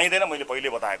सुरक्षा चाहिँदैन। मैले पहिले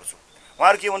बताएको छु।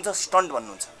 उहाँहरू के भन्छ स्टन्ट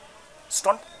भन्नुहुन्छ।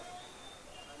 स्टन्ट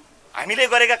हामीले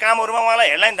गरेका कामहरूमा उहाँलाई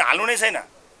हेडलाइन हाल्नु नै छैन।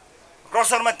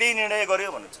 क्रसरमा त्यही निर्णय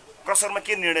गर्यो भन्नुहुन्छ। क्रसरमा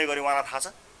के निर्णय गर्यो उहाँलाई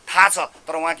थाहा छ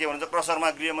तर उहाँ के भन्नुहुन्छ क्रसरमा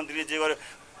गृहमन्त्रीले जे गर्यो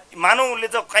मानौ उसले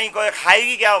त कहीँ गयो खायो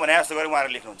कि क्या हो भने जस्तो गरेर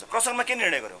उहाँहरूले लेख्नुहुन्छ। क्रसरमा के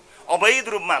निर्णय गर्यो अवैध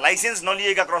रूपमा लाइसेन्स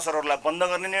नलिएका क्रसरहरूलाई बन्द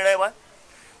गर्ने निर्णय भयो।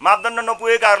 मापदण्ड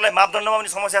नपुगेकाहरूलाई मापदण्डमा पनि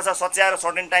समस्या छ सच्याएर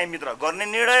सर्टेन टाइमभित्र गर्ने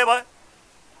निर्णय भयो।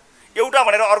 एउटा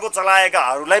भनेर अर्को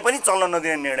चलाएकाहरूलाई पनि चल्न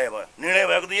नदिने निर्णय भयो। निर्णय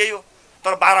भएको त यही हो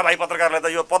तर 12 भाइ पत्रकारलाई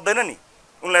त यो पत्दैन नि।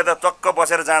 उनलाई त टक्क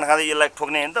बसेर जाँड खाँदै यसलाई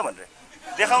ठोक्ने होइन त भनेर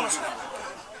देखाउनुहोस्।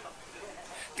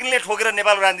 तिनले ठोकेर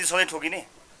नेपाल राजनीति सधैँ ठोकिने।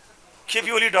 खेपी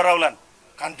ओली डराउलान्,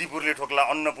 कान्तिपुरले ठोक्ला,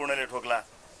 अन्नपूर्णले ठोक्ला,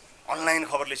 अनलाइन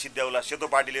खबरले सिद्ध्याउला, सेतो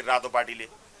पार्टीले रातो पार्टीले।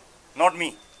 Not me.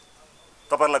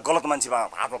 तपाईँहरूलाई गलत मान्छेमा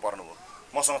हातमा पर्नुभयो।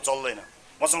 मसँग चल्दैन।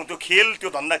 मसँग त्यो खेल त्यो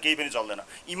धन्दा केही पनि चल्दैन।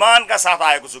 इमानका साथ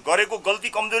आएको छु। गरेको गल्ती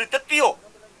कमजोरी त्यति हो।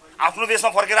 आफ्नो देशमा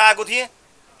फर्केर आएको थिएँ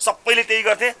सबैले त्यही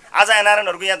गर्थे। आज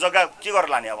एनआरएनहरूको यहाँ जग्गा के गरेर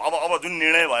लाने अब जुन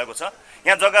निर्णय भएको छ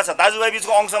यहाँ जग्गा छ दाजुभाइ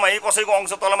बिचको अंशमा यही कसैको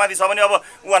अंश तलमाथि छ भने अब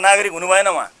उहाँ नागरिक हुनु भएन।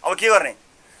 उहाँ अब के गर्ने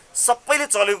सबैले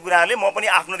चलेको कुराले म पनि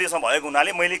आफ्नो देशमा भएको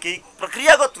हुनाले मैले केही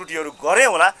प्रक्रियागत त्रुटिहरू गरेँ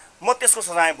होला। म त्यसको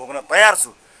सजाय भोग्न तयार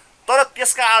छु तर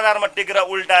त्यसका आधारमा टेकेर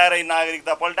उल्टाएर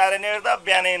नागरिकता पल्टाएर नेर्दा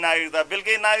बिहानै नागरिकता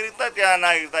बेलुकै नागरिकता त्यहाँ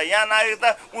नागरिकता यहाँ नागरिकता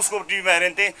उसको टिभीमा हेऱ्यो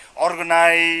भने त्यही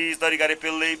अर्गनाइज तरिकाले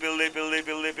पेल्दै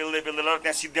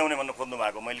त्यहाँ सिद्ध्याउने भन्नु खोज्नु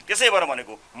भएको। मैले त्यसै भएर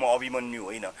भनेको म अभिमन्यु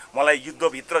होइन। मलाई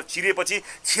युद्धभित्र छिरेपछि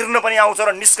छिर्न पनि आउँछ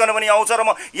र निस्कन पनि आउँछ र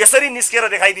म यसरी निस्केर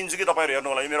देखाइदिन्छु कि तपाईँहरू हेर्नु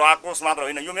होला। यो मेरो आक्रोश मात्र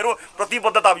होइन यो मेरो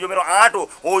प्रतिबद्धता यो मेरो आँट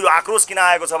हो। यो आक्रोश किन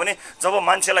आएको छ भने जब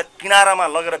मान्छेलाई किनारामा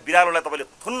लगेर बिरालोलाई तपाईँले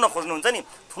थुन्न खोज्नुहुन्छ नि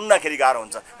थुन्दाखेरि गाह्रो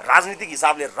हुन्छ। राजनीतिक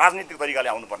हिसाबले राजनीतिक तरिकाले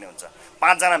आउनुपर्ने हुन्छ।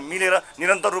 5 जना मिलेर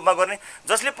निरन्तर रूपमा गर्ने।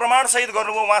 जसले प्रमाणसहित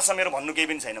गर्नुभयो उहाँसँग मेरो भन्नु केही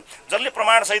पनि छैन। जसले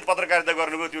प्रमाणसहित पत्रकारिता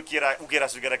गर्नुभयो त्यो उकेरा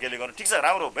सुकेरा केले गर्नु ठिक छ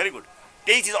राम्रो भेरी गुड।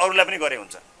 त्यही चिज अरूलाई पनि गरे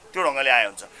हुन्छ त्यो ढङ्गले आए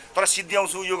हुन्छ। तर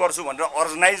सिद्ध्याउँछु यो गर्छु भनेर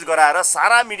अर्गनाइज गराएर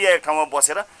सारा मिडिया एक ठाउँमा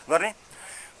बसेर गर्ने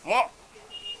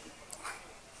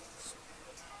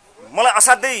मलाई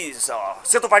असाध्यै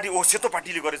सेतो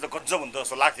पार्टीले गरे त गजब हुन्छ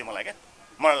जस्तो लाग्थ्यो मलाई क्या।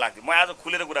 मलाई लाग्थ्यो। म आज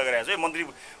खुलेर कुरा गरिरहेको छु।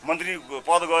 मन्त्री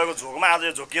पद गएको झोकमा आज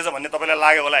यो झोकिएछ भन्ने तपाईँलाई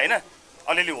लाग्यो होला होइन।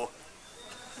 अलिअलि हो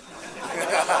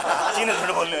किन झुट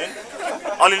बोल्ने होइन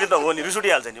अलिअलि त हो नि रिस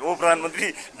उठिहाल्छ नि। प्रधानमन्त्री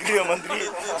गृहमन्त्री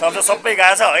सबै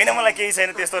गएको छ होइन मलाई केही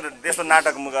छैन त्यस्तो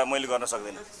नाटक मैले गर्न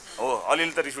सक्दिनँ हो।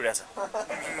 अलिअलि त रिस उठाएको छ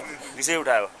रिसै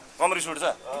उठायो कम रिस उठ्छ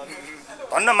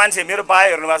भन्न मान्छे मेरो बायो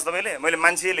हेर्नुभएको छ तपाईँले मैले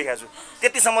मान्छे लेखाएको छु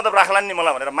त्यतिसम्म त राख्लान् नि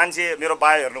मलाई भनेर मान्छे मेरो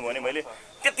बायो हेर्नुभयो भने मैले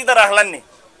त्यति त राख्लान् नि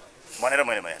भनेर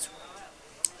मैले भनेको छु।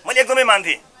 मैले एकदमै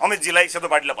मान्थेँ अमितजीलाई सेतो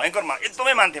पार्टीलाई भयङ्करमा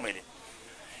एकदमै मान्थेँ मैले।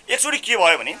 एकचोटि के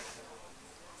भयो भने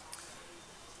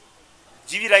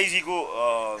जीवी राईजीको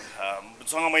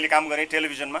सँग मैले काम गरेँ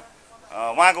टेलिभिजनमा।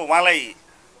 उहाँलाई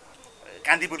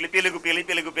कान्तिपुरले पेलेको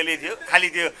पेले थियो। खालि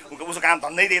त्यो उसको काम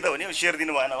धन्दै त्यही त हो नि सेयर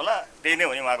दिनु भएन होला त्यही नै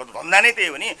हो नि उहाँको धन्दा नै त्यही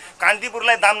हो नि।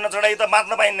 कान्तिपुरलाई दाम नचढाइ त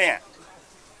बाँच्न पाइन्न यहाँ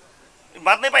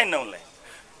बाँच्नै पाइन्न उनलाई।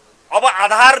 अब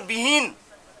आधारविहीन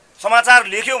समाचार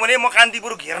लेख्यो भने म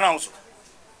कान्तिपुर घेर्न आउँछु।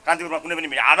 कान्तिपुरमा कुनै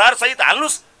पनि आधारसहित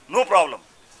हाल्नुहोस् नो प्रब्लम।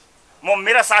 म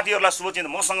मेरा साथीहरूलाई शुभचिन्तक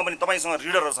मसँग पनि तपाईँसँग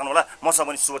रिडरहरू छन् होला मसँग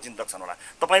पनि शुभचिन्तक छन् होला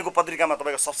तपाईँको पत्रिकामा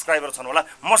तपाईँको सब्सक्राइबर छन् होला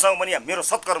मसँग पनि मेरो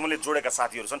सत्कर्मले जोडेका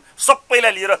साथीहरू छन्।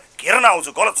 सबैलाई लिएर घेर्न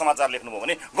आउँछु। गलत समाचार लेख्नुभयो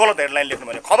भने गलत हेडलाइन लेख्नु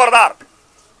भने खबरदार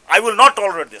I will not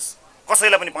tolerate this.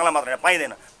 कसैलाई पनि पाला मात्र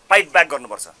पाइँदैन फाइट ब्याक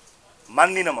गर्नुपर्छ।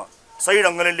 मान्दिनँ म सही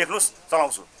ढङ्गले लेख्नुहोस्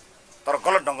चलाउँछु तर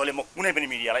गलत ढङ्गले म कुनै पनि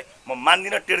मिडियालाई म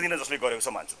मान्दिनँ टेर्दिनँ जसले गरेको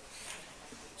छ मान्छु।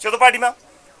 सेतो पार्टीमा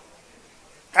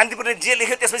कान्तिपुरले जे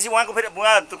लेख्यो त्यसपछि उहाँको फेरि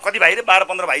उहाँ कति भाइ रे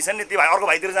 12-15 भाइ छन् नि त्यो भाइ अर्को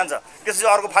भाइतिर जान्छ। त्यसपछि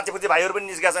अर्को फाँचे भाइहरू पनि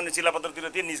निस्केका छन् चिल्लापत्रतिर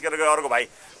त्यो निस्केर गयो अर्को भाइ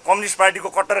कम्युनिस्ट पार्टीको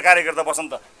कट्टर कार्यकर्ता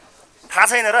बसन्त थाहा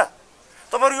छैन र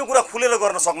तपाईहरु यो कुरा खुलेर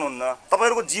गर्न सक्नुहुन्न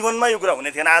तपाईहरुको जीवनमा यो कुरा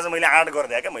हुने थिएन आज मैले आँट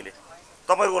गर्दै क्या मैले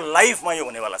तपाईहरुको लाइफमा यो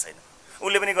हुनेवाला छैन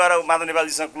उले पनि गएर माधव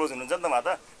नेपालजीसँग क्लोज हुनुहुन्छ नि त उहाँ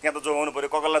त त्यहाँ त जोगाउनु पर्यो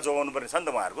ककललाई जोगाउनु पर्ने छ नि त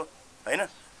उहाँहरुको हैन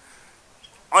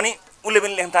अनि उले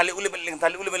पनि लेख्न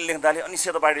थाले अनि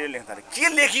सेतो पार्टीले लेख्न थाले के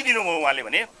लेखिदिनु भयो उहाँले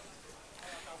भने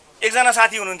एकजना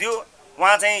साथी हुनुहुन्थ्यो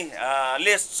उहाँ चाहिँ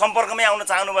ले सम्पर्कमै आउन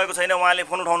चाहनु भएको छैन उहाँले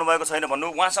फोन उठाउनु भएको छैन भन्नु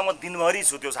उहाँसँग दिनभरि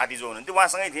छु त्यो साथी जो हुनुहुन्थ्यो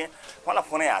उहाँसँगै थिए मलाई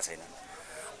फोनै आएको छैन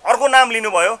अर्को नाम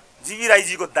लिनुभयो जीवी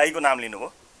राईजीको दाइको नाम लिनुभयो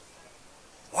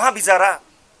उहाँ बिचारा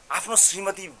आफ्नो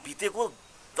श्रीमती बितेको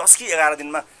 10 कि 11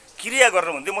 दिनमा क्रिया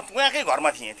गरेर हुन्थ्यो म उहाँकै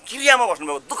घरमा थिएँ क्रियामा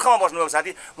बस्नुभएको दुःखमा बस्नुभएको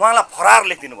साथी उहाँलाई फरार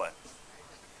लेखिदिनु भयो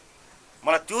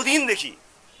मलाई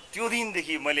त्यो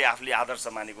दिनदेखि मैले आफूले आदर्श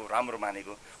मानेको राम्रो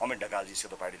मानेको अमित ढकालजी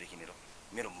सेतो पार्टीदेखि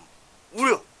मेरो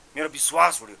उड्यो मेरो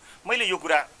विश्वास उड्यो मैले यो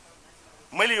कुरा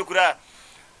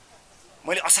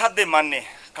मैले असाध्यै मान्ने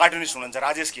कार्टुनिस्ट हुनुहुन्छ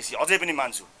राजेश केसी अझै पनि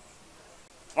मान्छु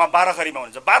उहाँ 12 खरीमा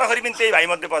हुनुहुन्छ 12 खरी पनि त्यही भाइ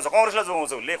मध्ये पर्छ कांग्रेसलाई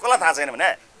जोगाउँछ उसले कसलाई थाहा छैन भने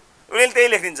उसले त्यही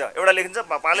लेखिदिन्छ एउटा लेखिन्छ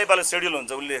पालै शेड्युल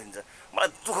हुन्छ उसले लेखिन्छ मलाई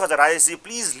दुःख छ राजेशजी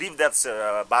प्लिज लिभ द्याट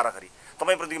 12 खरी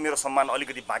तपाईप्रति मेरो सम्मान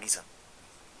अलिकति बाँकी छ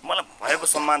मलाई भएको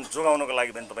सम्मान जोगाउनको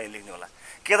लागि पनि तपाईले लेख्नु होला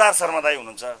केदार शर्मा दाइ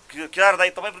हुनुहुन्छ केदार दाइ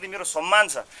तपाईप्रति मेरो सम्मान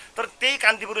छ तर त्यही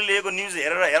कान्तिपुरले लेखेको न्यूज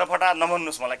हेरेर फटा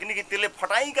नभन्नुस् मलाई किनकि त्यसले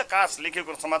फटाइका कास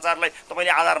लेखेको समाचारलाई तपाईले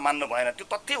आधार मान्नु भएन त्यो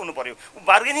तथ्य हुनु पर्यो उ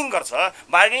बार्गेनिङ गर्छ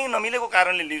बार्गेनिङ नमिलेको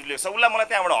कारणले न्यूज लेख्छ उलाई मलाई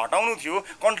त्यहाँबाट हटाउनु थियो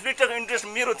कन्फ्लिक्ट अफ इन्ट्रेस्ट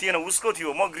मेरो थिएन उसको थियो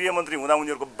म गृहमन्त्री हुँदा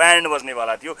उनीहरुको ब्यान्ड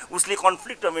बज्नेवाला थियो उसले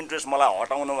कन्फ्लिक्ट अफ इन्ट्रेस्ट मलाई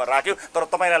हटाउनमा राख्यो तर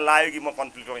तपाईलाई लाग्यो कि म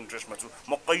कन्फ्लिक्ट अफ इन्ट्रेस्टमा छु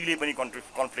म कहिले पनि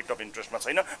कन्फ्लिक्ट अफ इन्ट्रेस्टमा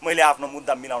छैन मैले आफ्नो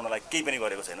मुद्दा मिलाउनलाई केही पनि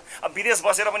गरेको छैन अब विदेश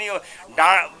बसेर पनि यो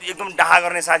एकदम डाहा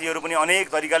गर्ने साथीहरु पनि अनेक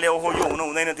तरिकाले ओहो यो हुनु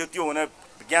हुँदैन थियो त्यो हुने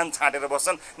ज्ञान छाटेर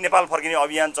बस्छन् नेपाल फर्किने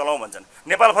अभियान चलाऊ भन्छन्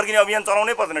नेपाल फर्किने अभियान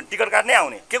चलाउनै पर्दैन टिकट काट्नै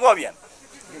आउने केको अभियान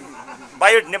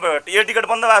बायो एयर टिकट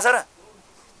बन्द भएको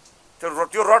छ र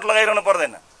त्यो रट लगाइरहनु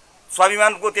पर्दैन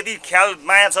स्वाभिमानको त्यति ख्याल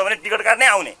माया छ भने टिकट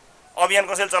काट्नै आउने अभियान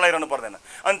कसैले चलाइरहनु पर्दैन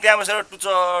अनि त्यहाँ बसेर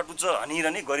टुच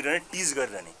हनिरहने गरिरहने टिज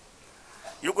गरिरहने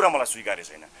यो कुरा मलाई स्वीकार्य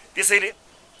छैन त्यसैले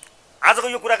आजको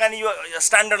यो कुराकानी यो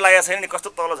स्ट्यान्डर्ड लागेको छैन नि कस्तो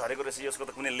तल झरेको रहेछ यसको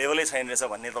त कुनै लेभलै छैन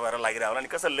रहेछ भन्ने तपाईहरुलाई लागिरहेको होला नि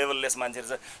कस्तो लेभललेस मान्छेहरु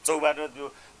छ चौबाटो त्यो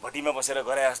भटीमा बसेर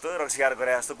गरे जस्तो रक्सिकार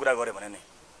गरे जस्तो कुरा गर्यो भने नि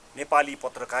नेपाली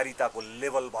पत्रकारिताको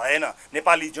लेभल भएन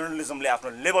नेपाली जर्नलिजमले आफ्नो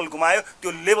लेभल गुमायो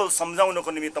त्यो लेभल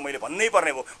सम्झाउनको निमित्त मैले भन्नै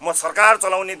पर्ने हो म सरकार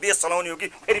चलाउने देश चलाउने हो कि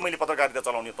फेरि मैले पत्रकारिता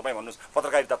चलाउने हो तपाई भन्नुस्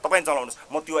पत्रकारिता तपाई चलाउनुस्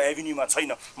म त्यो एभिन्यूमा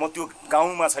छैन म त्यो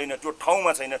गाउँमा छैन त्यो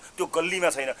ठाउँमा छैन त्यो गल्लीमा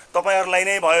छैन तपाईहरुलाई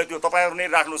नै भयो त्यो तपाईहरु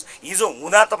नै राख्नुस् हिजो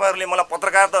हुँदा तपाईहरुले मलाई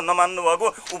पत्रकारिता नमान्नु भएको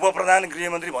उपप्रधान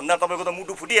गृहमन्त्री भन्दा तपाईको त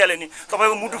मुटु फुटिहाल्यो नि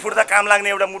तपाईको मुटु फुट्दा काम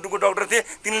लाग्ने एउटा मुटुको डाक्टर थिए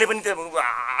तिनले पनि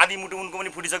आधी मुटु उनको पनि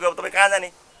फुटिसक्यो अब तपाई कहाँ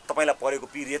जाने तपाईलाई परेको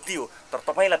पीर यति हो तर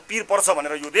तपाईलाई पीर पर्छ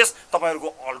भनेर यो देश तपाईहरुको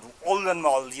ओल्डनमा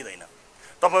अल्झिदैन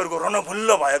तपाईहरुको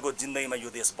रणभुल्ल भएको जिन्दगीमा यो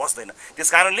देश बस्दैन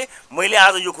त्यसकारणले मैले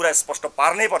आज यो कुरा स्पष्ट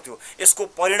पार्नै पर्थ्यो यसको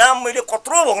परिणाम मैले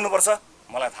कत्रो भोग्नुपर्छ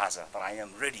मलाई थाहा छ तर आई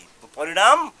एम रेडी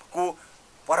परिणामको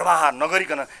परवाह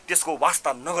नगरिकन त्यसको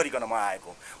वास्ता नगरिकन म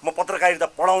आएको म पत्रकारिता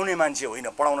पढाउने मान्छे होइन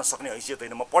पढाउन सक्ने हैसियत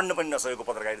होइन म पढ्न पनि नसकेको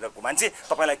पत्रकारिताको मान्छे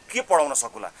तपाईलाई के पढाउन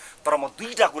सकुला तर म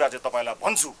दुईटा कुरा चाहिँ तपाईलाई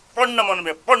भन्छु पढ्न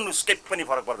मनमे पढ्नुस् केही पनि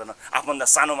फरक पर्दैन आफूभन्दा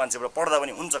सानो मान्छेबाट पढ्दा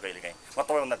पनि हुन्छ कहिलेकाहीँ म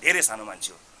तपाईभन्दा धेरै सानो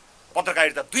मान्छे हो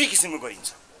पत्रकारिता दुई किसिमको गरिन्छ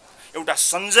एउटा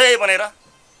सञ्जय बनेर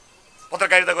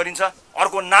पत्रकारिता गरिन्छ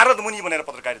अर्को नारद मुनि बनेर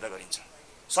पत्रकारिता गरिन्छ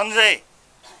सञ्जय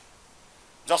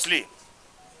जसले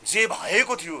जे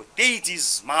भएको थियो त्यही चीज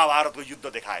महाभारतको युद्ध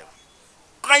देखायो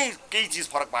केही चीज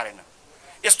फरक पारेन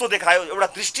यस्तो देखायो एउटा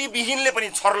दृष्टिविहीनले पनि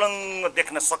छर्लङ्ग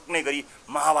देख्न सक्ने गरी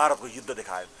महाभारतको युद्ध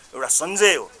देखायो एउटा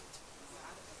सञ्जय हो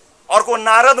अर्को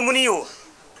नारद मुनि हो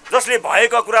जसले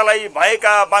भएका कुरालाई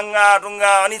भएका बाङ्गा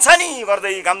डुङ्गा अनि छानी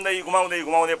गर्दै घाम्दै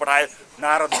घुमाउँदै पठायो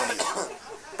नारद मुनि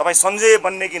तपाई सञ्जय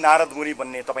बन्ने कि नारद मुनि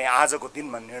बन्ने तपाई आजको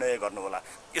दिनमा निर्णय गर्नु होला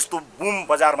यस्तो बुम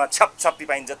बजारमा छ्यापछ्याप्ती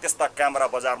पाइन्छ त्यस्ता क्यामेरा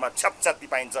बजारमा छ्यापछ्याप्ती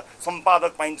पाइन्छ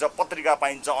सम्पादक पाइन्छ पत्रिका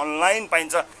पाइन्छ अनलाइन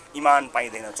पाइन्छ इमान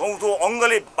पाइदैन चौथो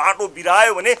अङ्गले बाटो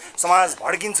बिरायो भने समाज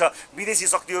भड्किन्छ विदेशी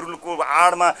शक्तिहरुको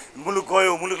आडमा मुलुक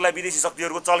गयो मुलुकलाई विदेशी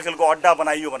शक्तिहरुको चलखेलको अड्डा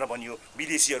बनाइयो भनेर भनियो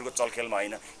विदेशीहरुको चलखेलमा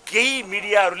हैन केही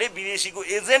मिडियाहरुले विदेशीको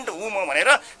एजेन्ट हुँ म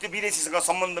भनेर त्यो विदेशीसँग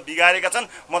सम्बन्ध बिगारेका छन्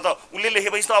म त उले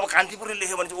लेखेपछि त अब कान्तिपुरले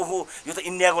लेख्यो भने ओहो यो त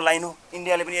इन्डियाको लाइन हो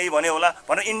इन्डियाले पनि यही भन्यो होला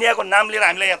भनेर इन्डियाको नाम लिएर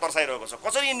हामीलाई यहाँ तर्साइरहेको छ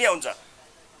कसरी इन्डिया हुन्छ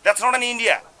that's not an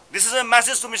India this is a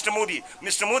message to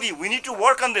mister Modi we need to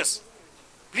work on this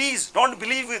Please don't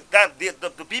believe that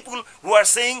the people who are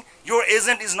saying your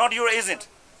agent is not your agent.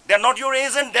 They are not your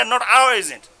agent, they are not our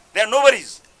agent. They are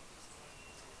nobody's.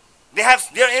 They have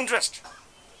their interest.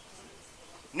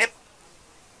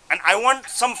 And I want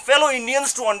some fellow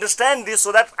Indians to understand this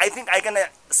so that I think I can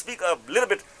speak a little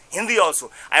bit Hindi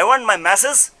also. I want my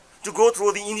message to go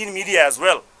through the Indian media as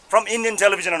well, from Indian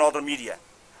television and other media.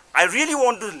 I really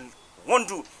want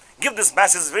to give this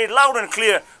message very loud and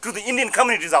clear to the Indian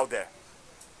communities out there.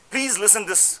 Please listen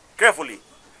this carefully.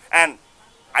 And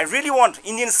I really want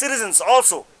Indian citizens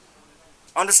also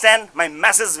understand my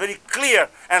message very clear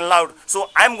and loud. So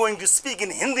I'm going to speak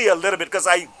in Hindi a little bit because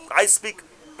I speak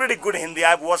pretty good Hindi.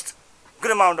 I've watched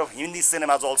good amount of Hindi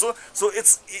cinemas also. So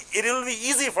it will be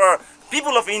easy for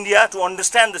people of India to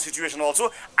understand the situation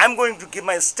also. I'm going to give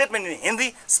my statement in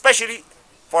Hindi, especially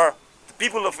for the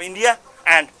people of India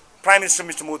and Prime Minister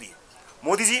Mr. Modi.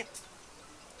 Modi ji,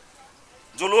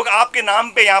 जो लोग आपके नाम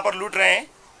pay यहाँ पर लूट रहे हैं,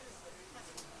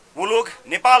 वो लोग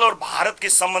नेपाल और भारत के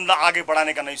संबंध आगे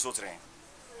बढ़ाने का नहीं सोच रहे हैं।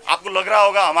 आपको लग रहा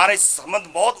होगा हमारे संबंध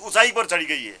बहुत ऊंचाई पर चढ़ी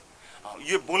गई है,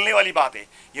 ये बोलने वाली बात है।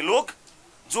 ये लोग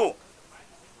जो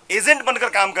एजेंट बनकर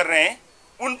काम कर रहे हैं,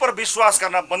 उन पर विश्वास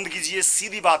करना बंद कीजिए,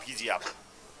 सीधी बात कीजिए। आप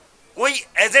कोई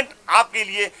एजेंट आपके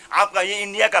लिए आपका ये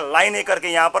इंडिया का लाइन है करके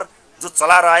यहाँ पर जो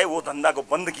चला रहा है, वो धंधा को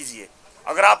बंद कीजिए।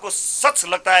 अगर आपको सच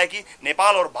लगता है कि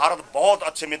नेपाल और भारत बहुत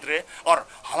अच्छे मित्र है और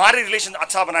हमारे रिलेशन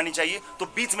अच्छा बनानी चाहिए, तो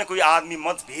बीच में कोई आदमी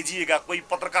मत भेजिएगा, कोई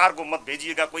पत्रकार को मत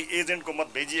भेजिएगा, कोई एजेंट को मत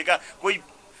भेजिएगा, कोई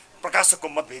प्रकाशक को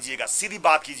मत भेजिएगा। सीधी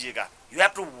बात कीजिएगा। You have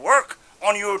two work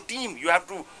on your team, you have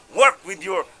two work with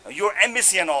your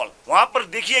embassy and all. वहाँ पर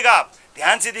देखिएगा, आप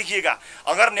ध्यान से देखिएगा।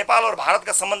 अगर नेपाल और भारत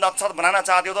का संबंध अच्छा बनाना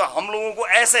चाहते हो तो हम लोगों को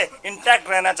ऐसे इंटैक्ट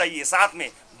रहना चाहिए साथ में।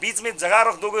 बीच में जगह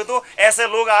रख दोगे तो ऐसे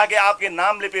लोग आके आपके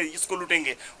नाम ले पे इसको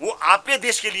लूटेंगे। वो आपके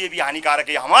देश के लिए भी हानिकारक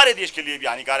है, हमारे देश के लिए भी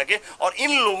हानिकारक है, और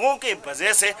इन लोगों के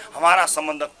वजह से हमारा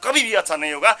संबंध कभी भी अच्छा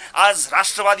नहीं होगा। आज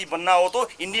राष्ट्रवादी बनना हो तो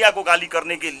इंडिया को गाली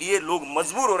करने के लिए लोग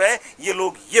मजबूर हो रहे हैं। ये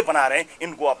लोग ये बना रहे हैं,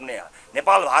 इनको अपने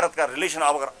नेपाल भारत का रिलेशन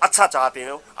आप अगर अच्छा चाहते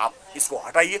हो, आप इसको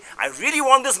हटाइए। I really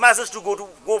want this message to go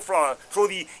through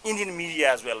the Indian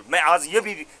media as well. मैं आज ये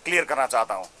भी क्लियर करना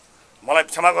चाहता हूँ, मलाई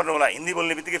क्षमा गर्नु होला, हिन्दी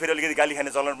बोल्ने बित्तिकै फेरि अलिकति गाली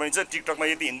खाने चलन पनि छ। टिकटकमा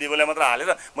यति हिन्दी बोले मात्र हालेर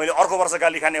मैले अर्को वर्ष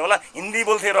गाली खाने होला, हिन्दी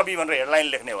बोल्थे रवि भनेर हेडलाइन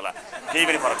लेख्ने होला, केही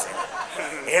पनि फरक छैन।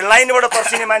 हेडलाइनबाट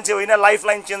तर्सिने मान्छे होइन, लाइफ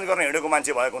लाइन चेन्ज गर्ने हिँडेको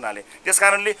मान्छे भएको हुनाले त्यस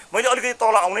कारणले मैले अलिकति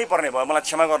तल आउनै पर्ने भयो। मलाई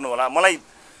क्षमा गर्नु होला। मलाई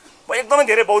एकदमै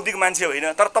धेरै बौद्धिक मान्छे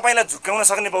होइन, तर तपाईँलाई झुक्क्याउन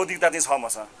सक्ने बौद्धिकता चाहिँ छ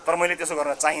मसँग, तर मैले त्यसो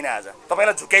गर्न चाहिनँ। आज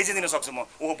तपाईँलाई झुक्क्याइ चाहिँ दिन सक्छु म,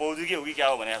 ऊ बौद्धिकै हो कि क्या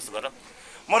हो भने जस्तो गरेर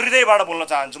म हृदयबाट बोल्न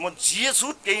चाहन्छु। म जे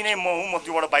छु त्यही नै म हुँ, म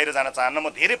त्योबाट बाहिर जान चाहन्न। म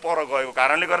धेरै पर गएको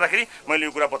कारणले गर्दाखेरि मैले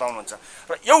यो कुरा बताउनुहुन्छ।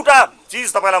 र एउटा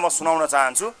चिज तपाईँलाई म सुनाउन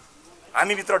चाहन्छु।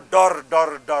 हामीभित्र डर डर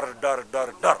डर डर डर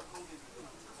डर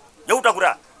एउटा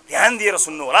कुरा ध्यान दिएर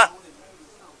सुन्नु होला,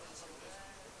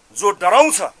 जो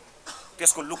डराउँछ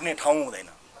त्यसको लुक्ने ठाउँ हुँदैन,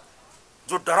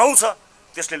 जो डराउँछ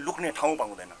त्यसले लुक्ने ठाउँ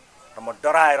पाउँदैन। र म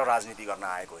डराएर राजनीति गर्न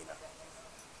आएको होइन।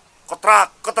 कत्रा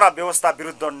कत्रा व्यवस्था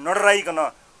विरुद्ध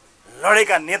नडराइकन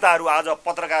लडेका नेताहरू आज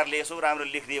पत्रकारले यसो राम्रो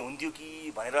लेखिदिए हुन्थ्यो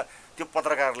कि भनेर त्यो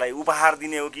पत्रकारलाई उपहार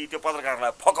दिने हो कि, त्यो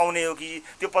पत्रकारलाई फकाउने हो कि,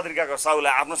 त्यो पत्रिकाको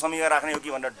साउलाई आफ्नो समयमा राख्ने हो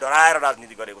कि भनेर डराएर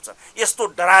राजनीति गरेको छ।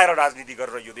 यस्तो डराएर राजनीति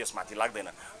गरेर यो देशमाथि लाग्दैन।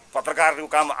 पत्रकारको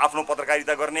काम आफ्नो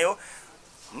पत्रकारिता गर्ने हो,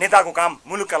 नेताको काम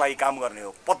मुलुकका लागि काम गर्ने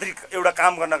हो। एउटा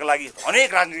काम गर्नको लागि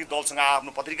अनेक राजनीतिक दलसँग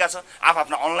आफ्नो पत्रिका छ,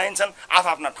 आफ्ना अनलाइन छन्,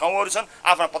 आफ्ना ठाउँहरू छन्,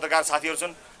 आफ्ना पत्रकार साथीहरू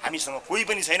छन्। हामीसँग कोही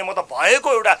पनि छैन। म त भएको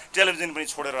एउटा टेलिभिजन पनि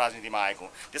छोडेर राजनीतिमा आएको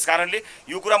हुँ। त्यस कारणले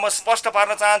यो कुरा म स्पष्ट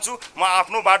पार्न चाहन्छु। म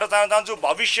आफ्नो बाटो जान चाहन्छु।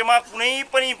 भविष्यमा कुनै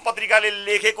पनि पत्रिकाले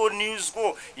लेखेको न्युजको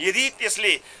यदि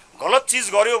त्यसले गलत चिज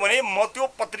गर्यो भने म त्यो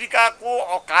पत्रिकाको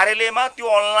कार्यालयमा, त्यो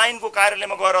अनलाइनको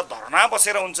कार्यालयमा गएर धरना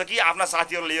बसेर हुन्छ कि आफ्ना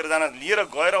साथीहरू लिएर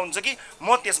गएर हुन्छ कि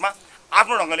म त्यसमा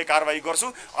आफ्नो ढङ्गले कारबाही गर्छु।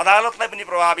 अदालतलाई पनि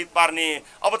प्रभावित पार्ने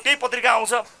अब त्यही पत्रिका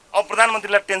आउँछ। अब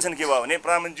प्रधानमन्त्रीलाई टेन्सन के भयो भने,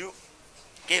 प्रधानमन्त्री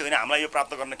केही होइन, हामीलाई यो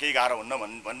प्राप्त गर्न केही गाह्रो हुन्न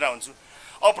भनेर हुन्छु।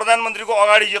 अब प्रधानमन्त्रीको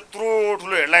अगाडि यत्रो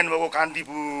ठुलो हेडलाइन भएको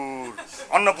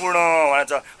कान्तिपुर अन्नपूर्ण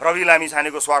भन्छ, रवि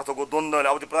लामिछानेको स्वार्थको द्वन्द्वले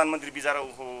अब त्यो प्रधानमन्त्री बिचरा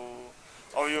ओहो,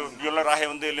 अब यसलाई राख्यो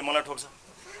भने त यसले मलाई ठोक्छ,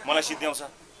 मलाई सिद्ध्याउँछ।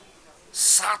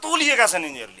 सातो लिएका छन्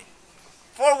यिनीहरूले।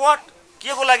 For what?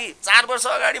 के को लागि? 4 वर्ष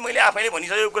अगाडि मैले आफैले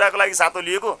भनिसकेको कुराको लागि सातो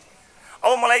लिएको।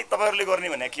 अब मलाई तपाईँहरूले गर्ने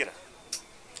भने के र?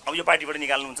 अब यो पार्टीबाट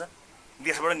निकाल्नुहुन्छ,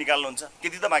 देशबाट निकाल्नुहुन्छ,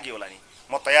 त्यति त बाँकी होला नि।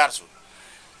 म तयार छु।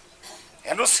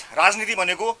 हेर्नुहोस्, राजनीति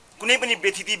भनेको कुनै पनि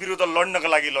व्यथिति विरुद्ध लड्नको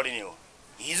लागि लडिने हो।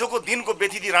 हिजोको दिनको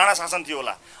व्यथिति राणा शासन थियो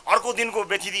होला, अर्को दिनको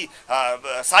व्यथिति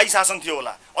शाही शासन थियो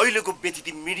होला, अहिलेको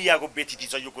व्यथिति मिडियाको व्यथिति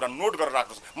छ। यो कुरा नोट गरेर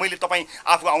राख्नुहोस्। मैले तपाईँ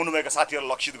आफू आउनुभएका साथीहरू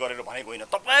लक्षित गरेर भनेको होइन,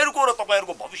 तपाईँहरूको र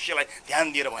तपाईँहरूको भविष्यलाई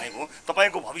ध्यान दिएर भनेको हो।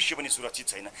 तपाईँको भविष्य पनि सुरक्षित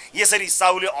छैन। यसरी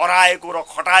साउले अराएको र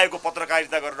खटाएको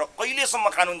पत्रकारिता गरेर कहिलेसम्म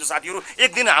खानुहुन्छ साथीहरू?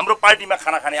 एक दिन हाम्रो पार्टीमा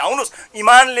खाना खाने आउनुहोस्।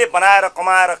 इमानले बनाएर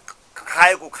कमाएर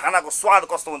खाएको खानाको स्वाद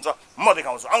कस्तो हुन्छ म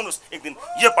देखाउँछु। आउनुहोस् एक दिन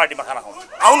यो पार्टीमा खाना खाउँ।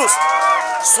 आउनुहोस्,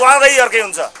 स्वादै अर्कै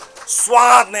हुन्छ,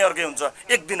 स्वाद नै अर्कै हुन्छ।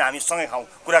 एक दिन हामी सँगै खाउँ,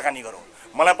 कुराकानी गरौँ।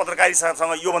 मलाई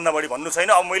पत्रकारितासँग योभन्दा बढी भन्नु छैन।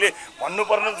 अब मैले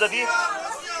भन्नुपर्ने जति